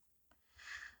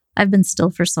 I've been still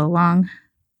for so long.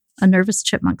 A nervous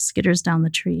chipmunk skitters down the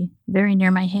tree, very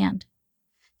near my hand.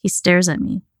 He stares at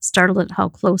me, startled at how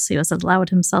close he has allowed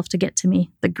himself to get to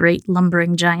me, the great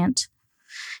lumbering giant.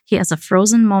 He has a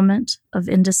frozen moment of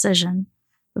indecision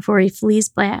before he flees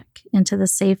back into the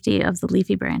safety of the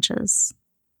leafy branches.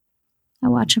 I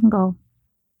watch him go,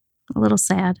 a little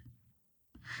sad.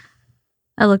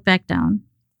 I look back down.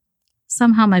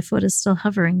 Somehow my foot is still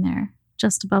hovering there,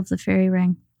 just above the fairy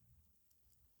ring.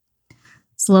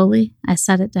 Slowly, I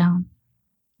set it down,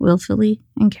 willfully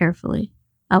and carefully,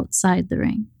 outside the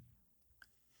ring.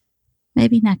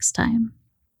 Maybe next time,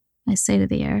 I say to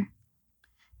the air.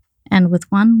 And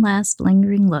with one last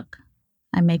lingering look,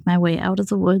 I make my way out of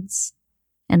the woods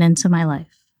and into my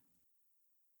life.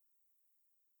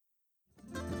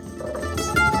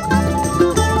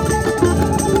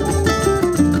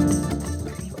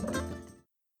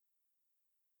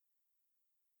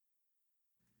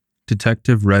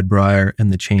 Detective Redbriar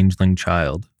and the Changeling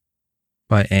Child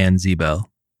by Anne Ziebell.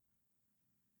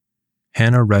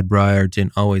 Hannah Redbriar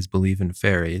didn't always believe in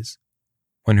fairies.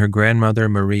 When her grandmother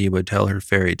Marie would tell her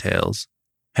fairy tales,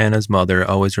 Hannah's mother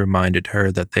always reminded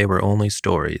her that they were only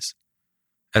stories.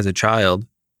 As a child,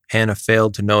 Hannah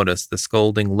failed to notice the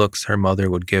scolding looks her mother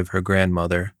would give her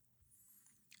grandmother.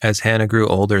 As Hannah grew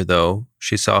older, though,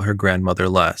 she saw her grandmother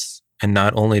less, and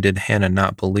not only did Hannah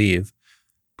not believe,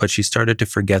 but she started to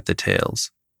forget the tales.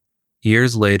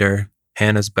 Years later,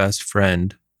 Hannah's best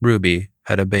friend, Ruby,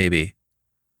 had a baby.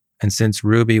 And since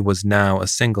Ruby was now a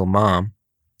single mom,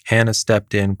 Hannah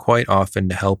stepped in quite often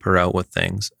to help her out with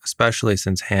things, especially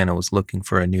since Hannah was looking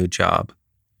for a new job.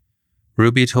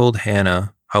 Ruby told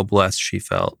Hannah how blessed she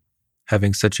felt,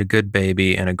 having such a good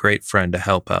baby and a great friend to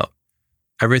help out.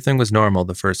 Everything was normal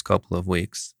the first couple of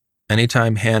weeks.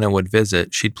 Anytime Hannah would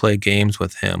visit, she'd play games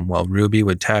with him while Ruby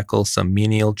would tackle some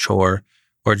menial chore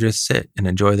or just sit and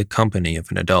enjoy the company of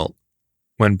an adult.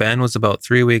 When Ben was about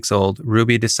 3 weeks old,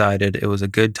 Ruby decided it was a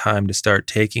good time to start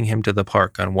taking him to the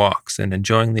park on walks and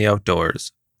enjoying the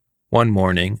outdoors. One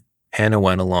morning, Hannah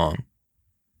went along.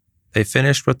 They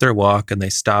finished with their walk and they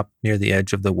stopped near the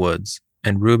edge of the woods,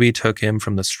 and Ruby took him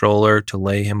from the stroller to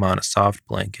lay him on a soft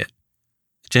blanket.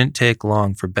 It didn't take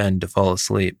long for Ben to fall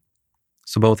asleep,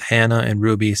 so both Hannah and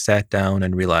Ruby sat down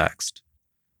and relaxed.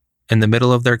 In the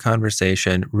middle of their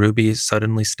conversation, Ruby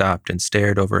suddenly stopped and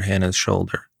stared over Hannah's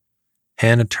shoulder.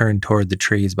 Hannah turned toward the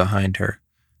trees behind her,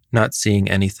 not seeing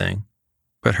anything,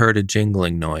 but heard a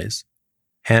jingling noise.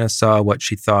 Hannah saw what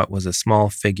she thought was a small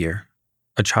figure,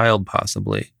 a child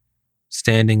possibly,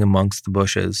 standing amongst the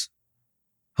bushes.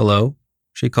 "Hello?"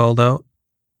 she called out.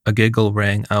 A giggle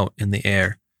rang out in the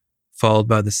air, followed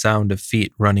by the sound of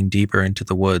feet running deeper into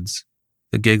the woods.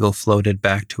 The giggle floated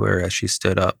back to her as she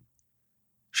stood up.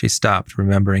 She stopped,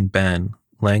 remembering Ben,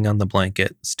 laying on the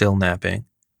blanket, still napping.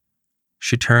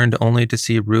 She turned only to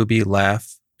see Ruby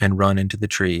laugh and run into the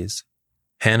trees.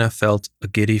 Hannah felt a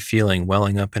giddy feeling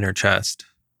welling up in her chest.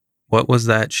 What was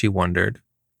that, she wondered?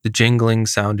 The jingling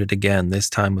sounded again, this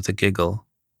time with a giggle,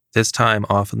 this time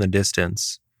off in the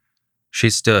distance.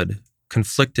 She stood,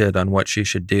 conflicted on what she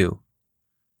should do.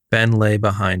 Ben lay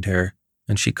behind her,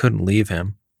 and she couldn't leave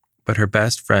him, but her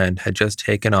best friend had just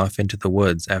taken off into the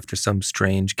woods after some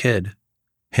strange kid.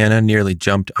 Hannah nearly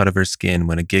jumped out of her skin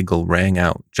when a giggle rang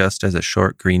out just as a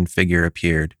short green figure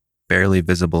appeared, barely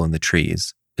visible in the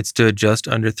trees. It stood just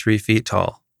under 3 feet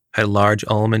tall, had large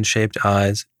almond-shaped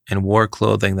eyes, and wore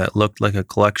clothing that looked like a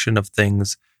collection of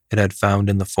things it had found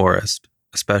in the forest,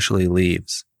 especially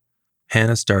leaves.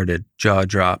 Hannah started, jaw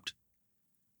dropped.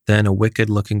 Then a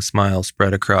wicked-looking smile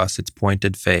spread across its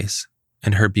pointed face,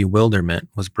 and her bewilderment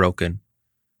was broken.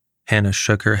 Hannah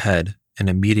shook her head and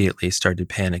immediately started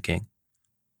panicking.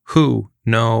 "Who?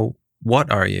 No,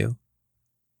 what are you?"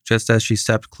 Just as she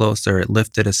stepped closer, it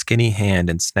lifted a skinny hand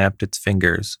and snapped its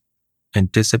fingers,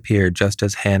 and disappeared just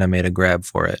as Hannah made a grab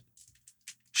for it.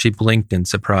 She blinked in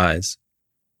surprise.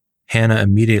 Hannah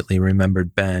immediately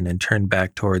remembered Ben and turned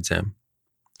back towards him.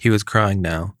 He was crying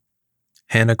now.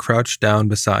 Hannah crouched down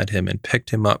beside him and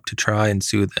picked him up to try and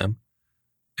soothe him.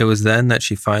 It was then that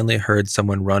she finally heard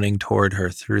someone running toward her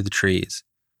through the trees.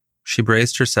 She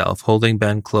braced herself, holding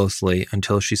Ben closely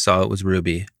until she saw it was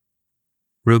Ruby.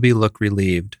 Ruby looked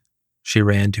relieved. She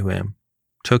ran to him,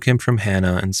 took him from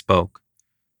Hannah, and spoke.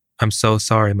 "I'm so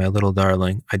sorry, my little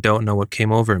darling. I don't know what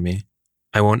came over me.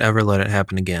 I won't ever let it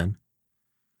happen again."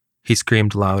 He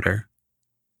screamed louder.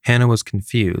 Hannah was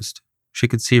confused. She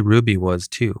could see Ruby was,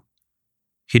 too.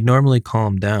 He'd normally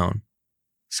calm down.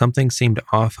 Something seemed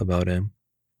off about him.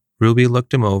 Ruby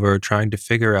looked him over, trying to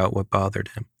figure out what bothered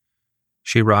him.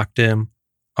 She rocked him,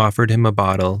 offered him a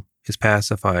bottle, his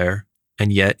pacifier,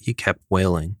 and yet he kept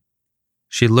wailing.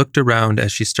 She looked around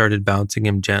as she started bouncing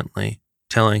him gently,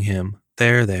 telling him,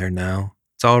 There now.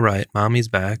 It's all right, Mommy's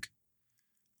back."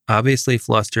 Obviously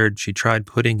flustered, she tried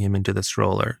putting him into the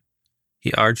stroller.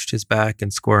 He arched his back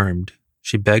and squirmed.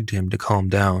 She begged him to calm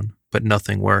down, but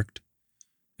nothing worked.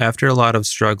 After a lot of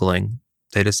struggling,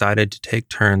 they decided to take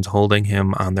turns holding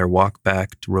him on their walk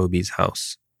back to Ruby's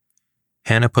house.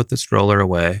 Hannah put the stroller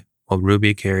away while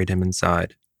Ruby carried him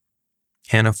inside.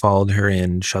 Hannah followed her in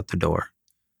and shut the door.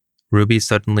 Ruby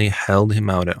suddenly held him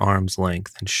out at arm's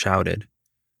length and shouted,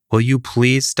 "Will you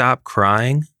please stop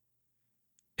crying?"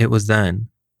 It was then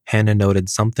Hannah noted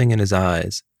something in his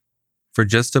eyes. For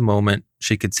just a moment,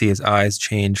 she could see his eyes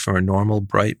change from a normal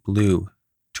bright blue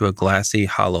to a glassy,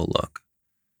 hollow look.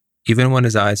 Even when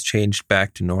his eyes changed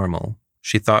back to normal,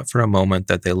 she thought for a moment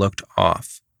that they looked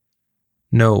off.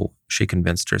 No, she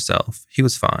convinced herself, he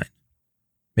was fine.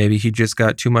 Maybe he just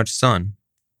got too much sun.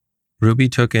 Ruby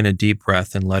took in a deep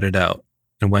breath and let it out,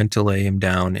 and went to lay him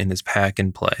down in his pack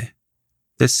and play.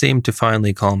 This seemed to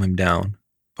finally calm him down.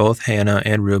 Both Hannah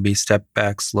and Ruby stepped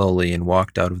back slowly and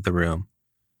walked out of the room.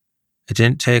 It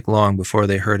didn't take long before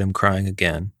they heard him crying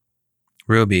again.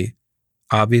 Ruby,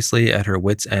 obviously at her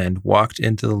wit's end, walked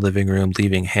into the living room,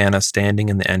 leaving Hannah standing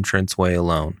in the entranceway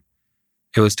alone.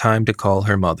 It was time to call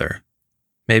her mother.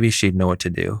 Maybe she'd know what to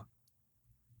do.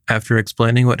 After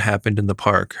explaining what happened in the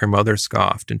park, her mother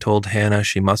scoffed and told Hannah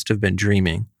she must have been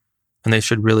dreaming, and they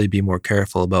should really be more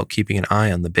careful about keeping an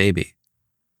eye on the baby.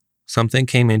 Something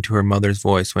came into her mother's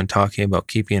voice when talking about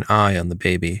keeping an eye on the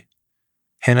baby.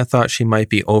 Hannah thought she might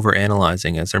be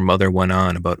overanalyzing as her mother went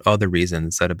on about other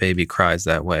reasons that a baby cries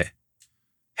that way.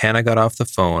 Hannah got off the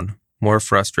phone, more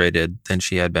frustrated than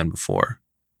she had been before.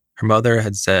 Her mother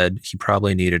had said he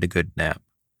probably needed a good nap.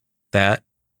 That,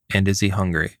 and is he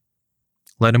hungry?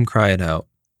 Let him cry it out.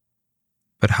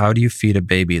 But how do you feed a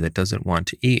baby that doesn't want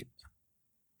to eat?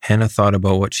 Hannah thought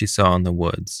about what she saw in the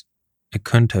woods. It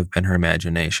couldn't have been her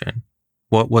imagination.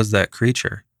 What was that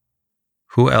creature?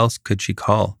 Who else could she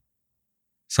call?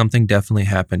 Something definitely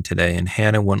happened today, and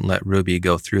Hannah wouldn't let Ruby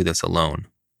go through this alone.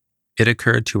 It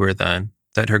occurred to her then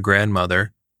that her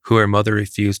grandmother, who her mother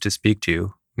refused to speak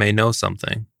to, may know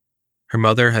something. Her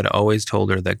mother had always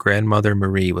told her that Grandmother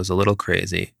Marie was a little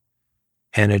crazy.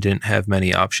 Hannah didn't have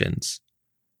many options.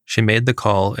 She made the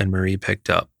call and Marie picked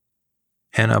up.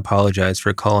 Hannah apologized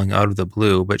for calling out of the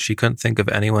blue, but she couldn't think of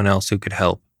anyone else who could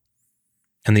help.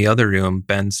 In the other room,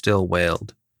 Ben still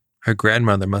wailed. Her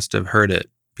grandmother must have heard it,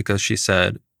 because she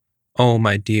said, "Oh,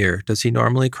 my dear, does he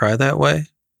normally cry that way?"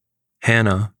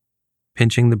 Hannah,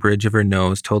 pinching the bridge of her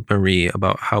nose, told Marie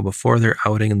about how before their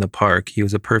outing in the park, he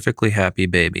was a perfectly happy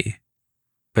baby.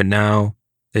 But now,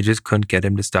 they just couldn't get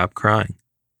him to stop crying.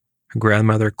 Her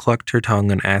grandmother clucked her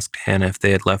tongue and asked Hannah if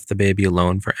they had left the baby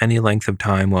alone for any length of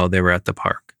time while they were at the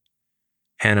park.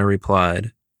 Hannah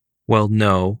replied, "Well,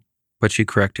 no," but she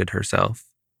corrected herself.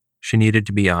 She needed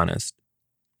to be honest.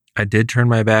 "I did turn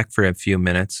my back for a few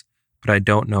minutes, but I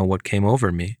don't know what came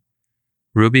over me.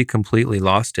 Ruby completely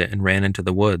lost it and ran into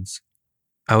the woods.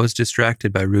 I was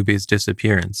distracted by Ruby's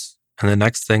disappearance, and the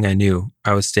next thing I knew,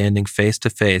 I was standing face to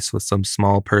face with some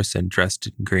small person dressed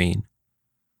in green."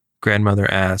 Grandmother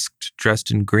asked,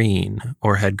 "Dressed in green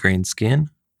or had green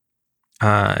skin?"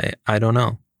 I don't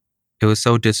know. It was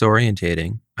so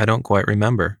disorientating, I don't quite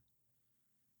remember."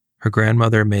 Her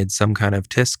grandmother made some kind of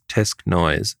tisk-tisk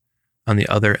noise on the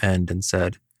other end and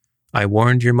said, "I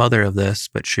warned your mother of this,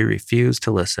 but she refused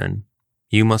to listen.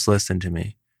 You must listen to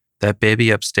me. That baby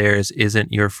upstairs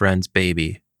isn't your friend's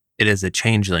baby. It is a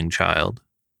changeling child."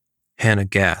 Hannah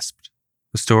gasped.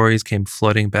 The stories came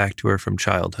flooding back to her from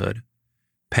childhood.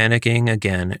 Panicking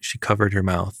again, she covered her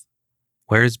mouth.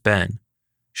 "Where's Ben?"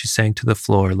 She sank to the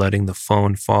floor, letting the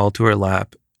phone fall to her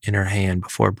lap in her hand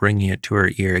before bringing it to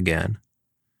her ear again.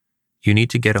 "You need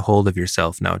to get a hold of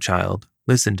yourself now, child.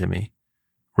 Listen to me.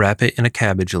 Wrap it in a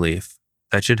cabbage leaf.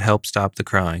 That should help stop the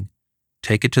crying.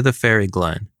 Take it to the fairy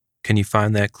glen. Can you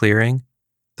find that clearing?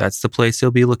 That's the place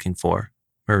you'll be looking for,"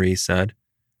 Marie said.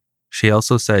 She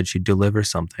also said she'd deliver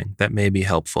something that may be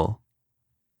helpful.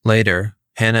 Later,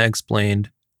 Hannah explained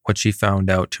what she found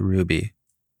out to Ruby,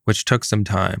 which took some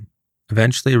time.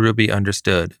 Eventually, Ruby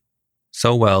understood,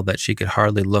 so well that she could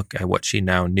hardly look at what she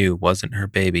now knew wasn't her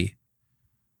baby.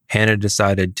 Hannah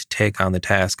decided to take on the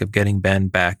task of getting Ben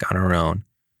back on her own,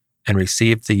 and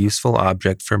received the useful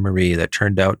object from Marie that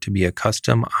turned out to be a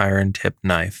custom iron-tipped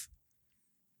knife.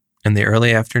 In the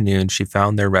early afternoon, she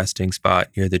found their resting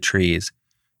spot near the trees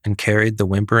and carried the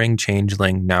whimpering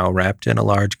changeling, now wrapped in a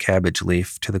large cabbage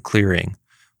leaf, to the clearing,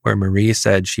 where Marie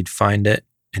said she'd find it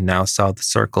and now saw the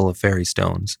circle of fairy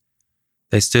stones.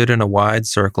 They stood in a wide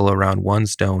circle around one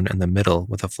stone in the middle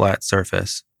with a flat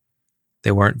surface.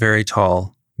 They weren't very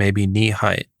tall, maybe knee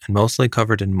height, and mostly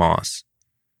covered in moss.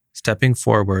 Stepping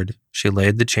forward, she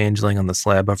laid the changeling on the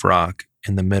slab of rock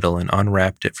in the middle and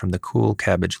unwrapped it from the cool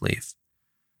cabbage leaf.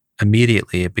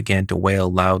 Immediately, it began to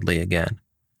wail loudly again.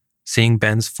 Seeing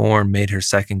Ben's form made her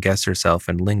second-guess herself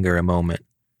and linger a moment,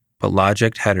 but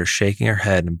logic had her shaking her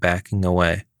head and backing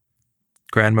away.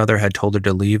 Grandmother had told her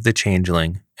to leave the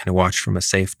changeling and watch from a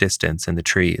safe distance in the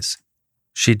trees.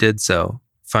 She did so,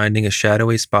 finding a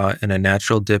shadowy spot and a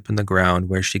natural dip in the ground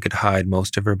where she could hide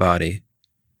most of her body.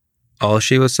 All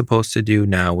she was supposed to do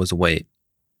now was wait,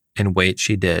 and wait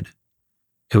she did.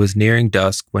 It was nearing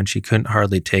dusk when she couldn't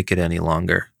hardly take it any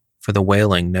longer, for the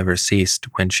wailing never ceased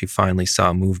when she finally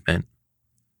saw movement.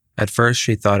 At first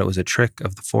she thought it was a trick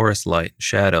of the forest light and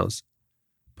shadows,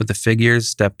 but the figures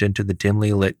stepped into the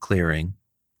dimly lit clearing.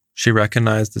 She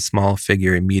recognized the small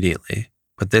figure immediately,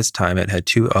 but this time it had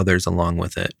two others along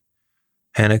with it.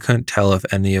 Hannah couldn't tell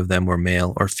if any of them were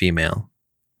male or female.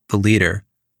 The leader,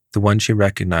 the one she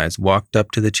recognized, walked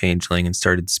up to the changeling and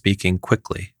started speaking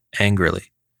quickly,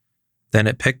 angrily. Then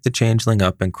it picked the changeling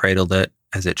up and cradled it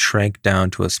as it shrank down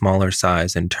to a smaller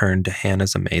size and turned to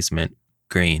Hannah's amazement,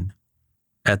 green.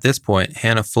 At this point,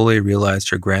 Hannah fully realized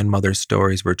her grandmother's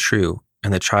stories were true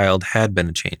and the child had been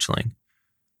a changeling.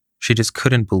 She just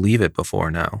couldn't believe it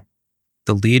before now.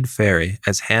 The lead fairy,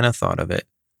 as Hannah thought of it,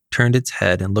 turned its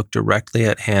head and looked directly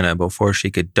at Hannah before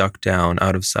she could duck down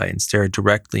out of sight and stare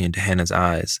directly into Hannah's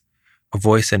eyes. A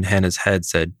voice in Hannah's head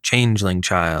said, "Changeling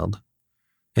child."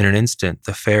 In an instant,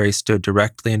 the fairy stood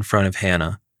directly in front of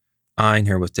Hannah, eyeing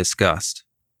her with disgust.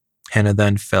 Hannah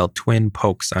then felt twin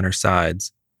pokes on her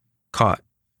sides. Caught,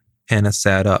 Hannah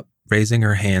sat up, raising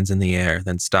her hands in the air,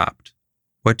 then stopped.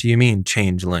 "What do you mean,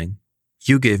 changeling?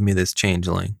 You gave me this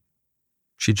changeling."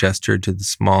 She gestured to the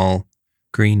small,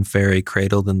 green fairy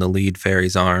cradled in the lead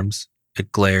fairy's arms.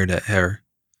 It glared at her.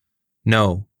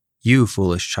 "No, you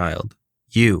foolish child.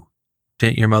 You.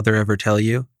 Didn't your mother ever tell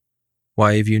you?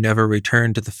 Why have you never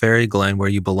returned to the fairy glen where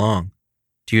you belong?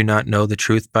 Do you not know the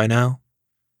truth by now?"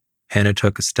 Hannah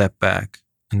took a step back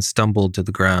and stumbled to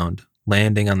the ground,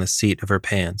 landing on the seat of her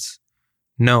pants.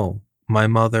 "No, my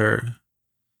mother..."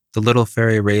 The little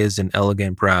fairy raised an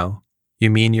elegant brow. "You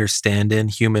mean your stand-in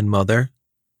human mother?"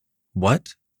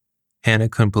 "What?" Hannah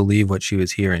couldn't believe what she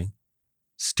was hearing.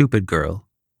 "Stupid girl.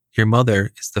 Your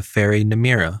mother is the fairy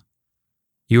Namira.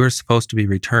 You were supposed to be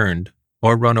returned,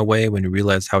 or run away when you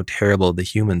realized how terrible the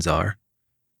humans are."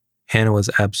 Hannah was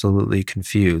absolutely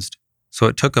confused, so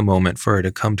it took a moment for her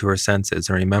to come to her senses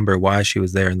and remember why she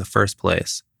was there in the first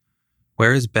place.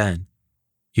 "Where is Ben?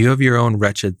 You have your own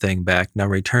wretched thing back, now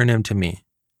return him to me.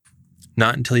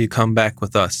 Not until you come back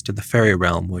with us to the fairy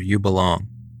realm where you belong,"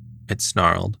 it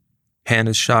snarled.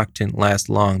 Hannah's shock didn't last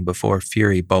long before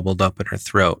fury bubbled up in her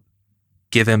throat.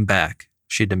 "Give him back,"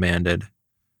 she demanded.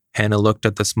 Hannah looked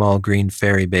at the small green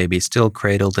fairy baby still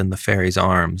cradled in the fairy's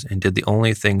arms and did the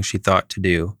only thing she thought to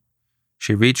do.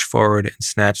 She reached forward and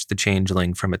snatched the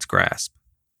changeling from its grasp.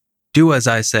 "Do as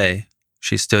I say."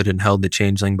 She stood and held the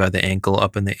changeling by the ankle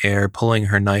up in the air, pulling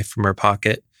her knife from her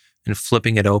pocket and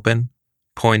flipping it open,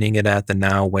 pointing it at the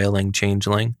now wailing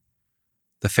changeling.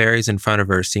 The fairies in front of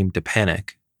her seemed to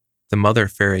panic. The mother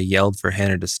fairy yelled for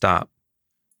Hannah to stop.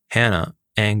 Hannah,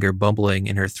 anger bubbling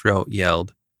in her throat,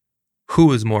 yelled,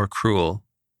 "Who is more cruel,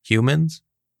 humans,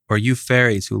 or you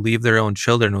fairies who leave their own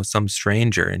children with some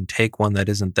stranger and take one that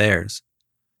isn't theirs?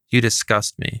 You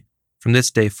disgust me. From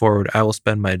this day forward, I will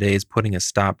spend my days putting a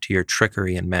stop to your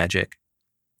trickery and magic."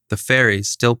 The fairies,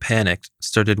 still panicked,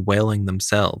 started wailing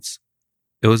themselves.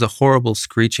 It was a horrible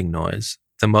screeching noise.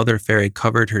 The mother fairy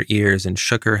covered her ears and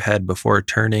shook her head before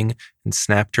turning and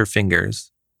snapped her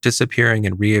fingers, disappearing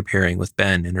and reappearing with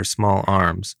Ben in her small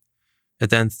arms. It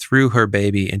then threw her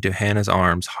baby into Hannah's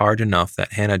arms hard enough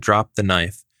that Hannah dropped the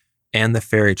knife and the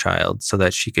fairy child so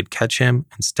that she could catch him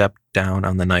and step down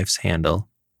on the knife's handle.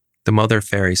 The mother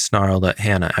fairy snarled at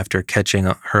Hannah after catching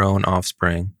her own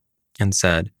offspring and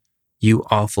said, "You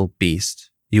awful beast,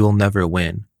 you will never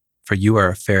win, for you are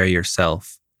a fairy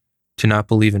yourself. To not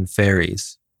believe in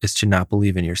fairies is to not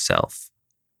believe in yourself."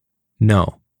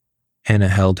 "No." Hannah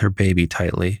held her baby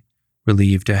tightly,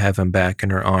 relieved to have him back in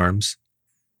her arms.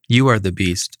 "You are the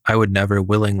beast. I would never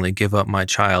willingly give up my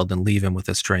child and leave him with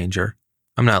a stranger.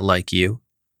 I'm not like you."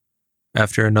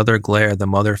 After another glare, the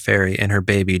mother fairy and her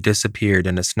baby disappeared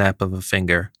in a snap of a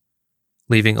finger,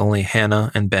 leaving only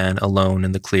Hannah and Ben alone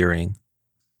in the clearing.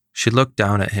 She looked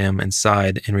down at him and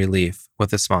sighed in relief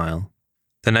with a smile.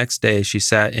 The next day, she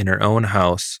sat in her own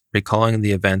house, recalling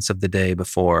the events of the day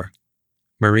before.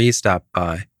 Marie stopped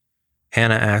by.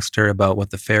 Hannah asked her about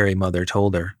what the fairy mother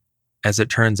told her. As it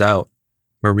turns out,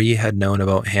 Marie had known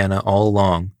about Hannah all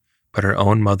along, but her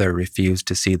own mother refused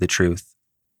to see the truth.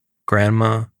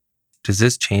 "Grandma, does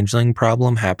this changeling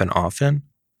problem happen often?"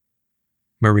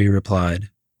 Marie replied,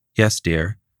 "Yes,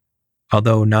 dear,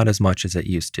 although not as much as it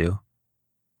used to."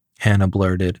 Hannah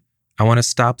blurted, "I want to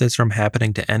stop this from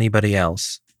happening to anybody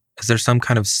else. Is there some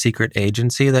kind of secret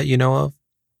agency that you know of?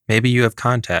 Maybe you have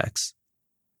contacts."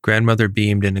 Grandmother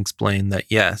beamed and explained that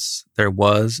yes, there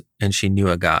was, and she knew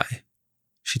a guy.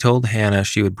 She told Hannah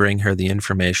she would bring her the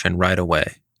information right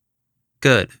away.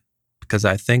 "Good, because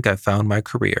I think I found my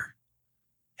career."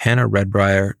 Hannah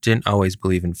Redbrier didn't always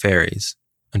believe in fairies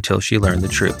until she learned the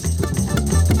truth.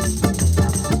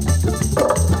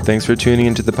 Thanks for tuning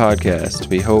into the podcast.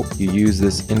 We hope you use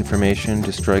this information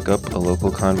to strike up a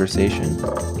local conversation.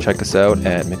 Check us out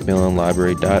at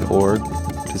mcmillanlibrary.org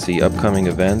to see upcoming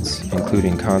events,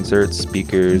 including concerts,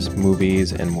 speakers,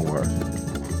 movies, and more.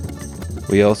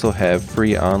 We also have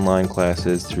free online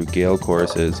classes through Gale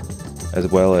Courses, as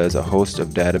well as a host of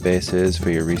databases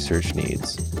for your research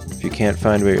needs. If you can't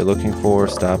find what you're looking for,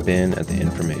 stop in at the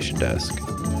information desk.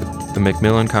 The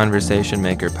Macmillan Conversation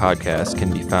Maker podcast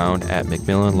can be found at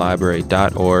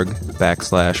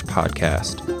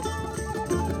mcmillanlibrary.org/podcast.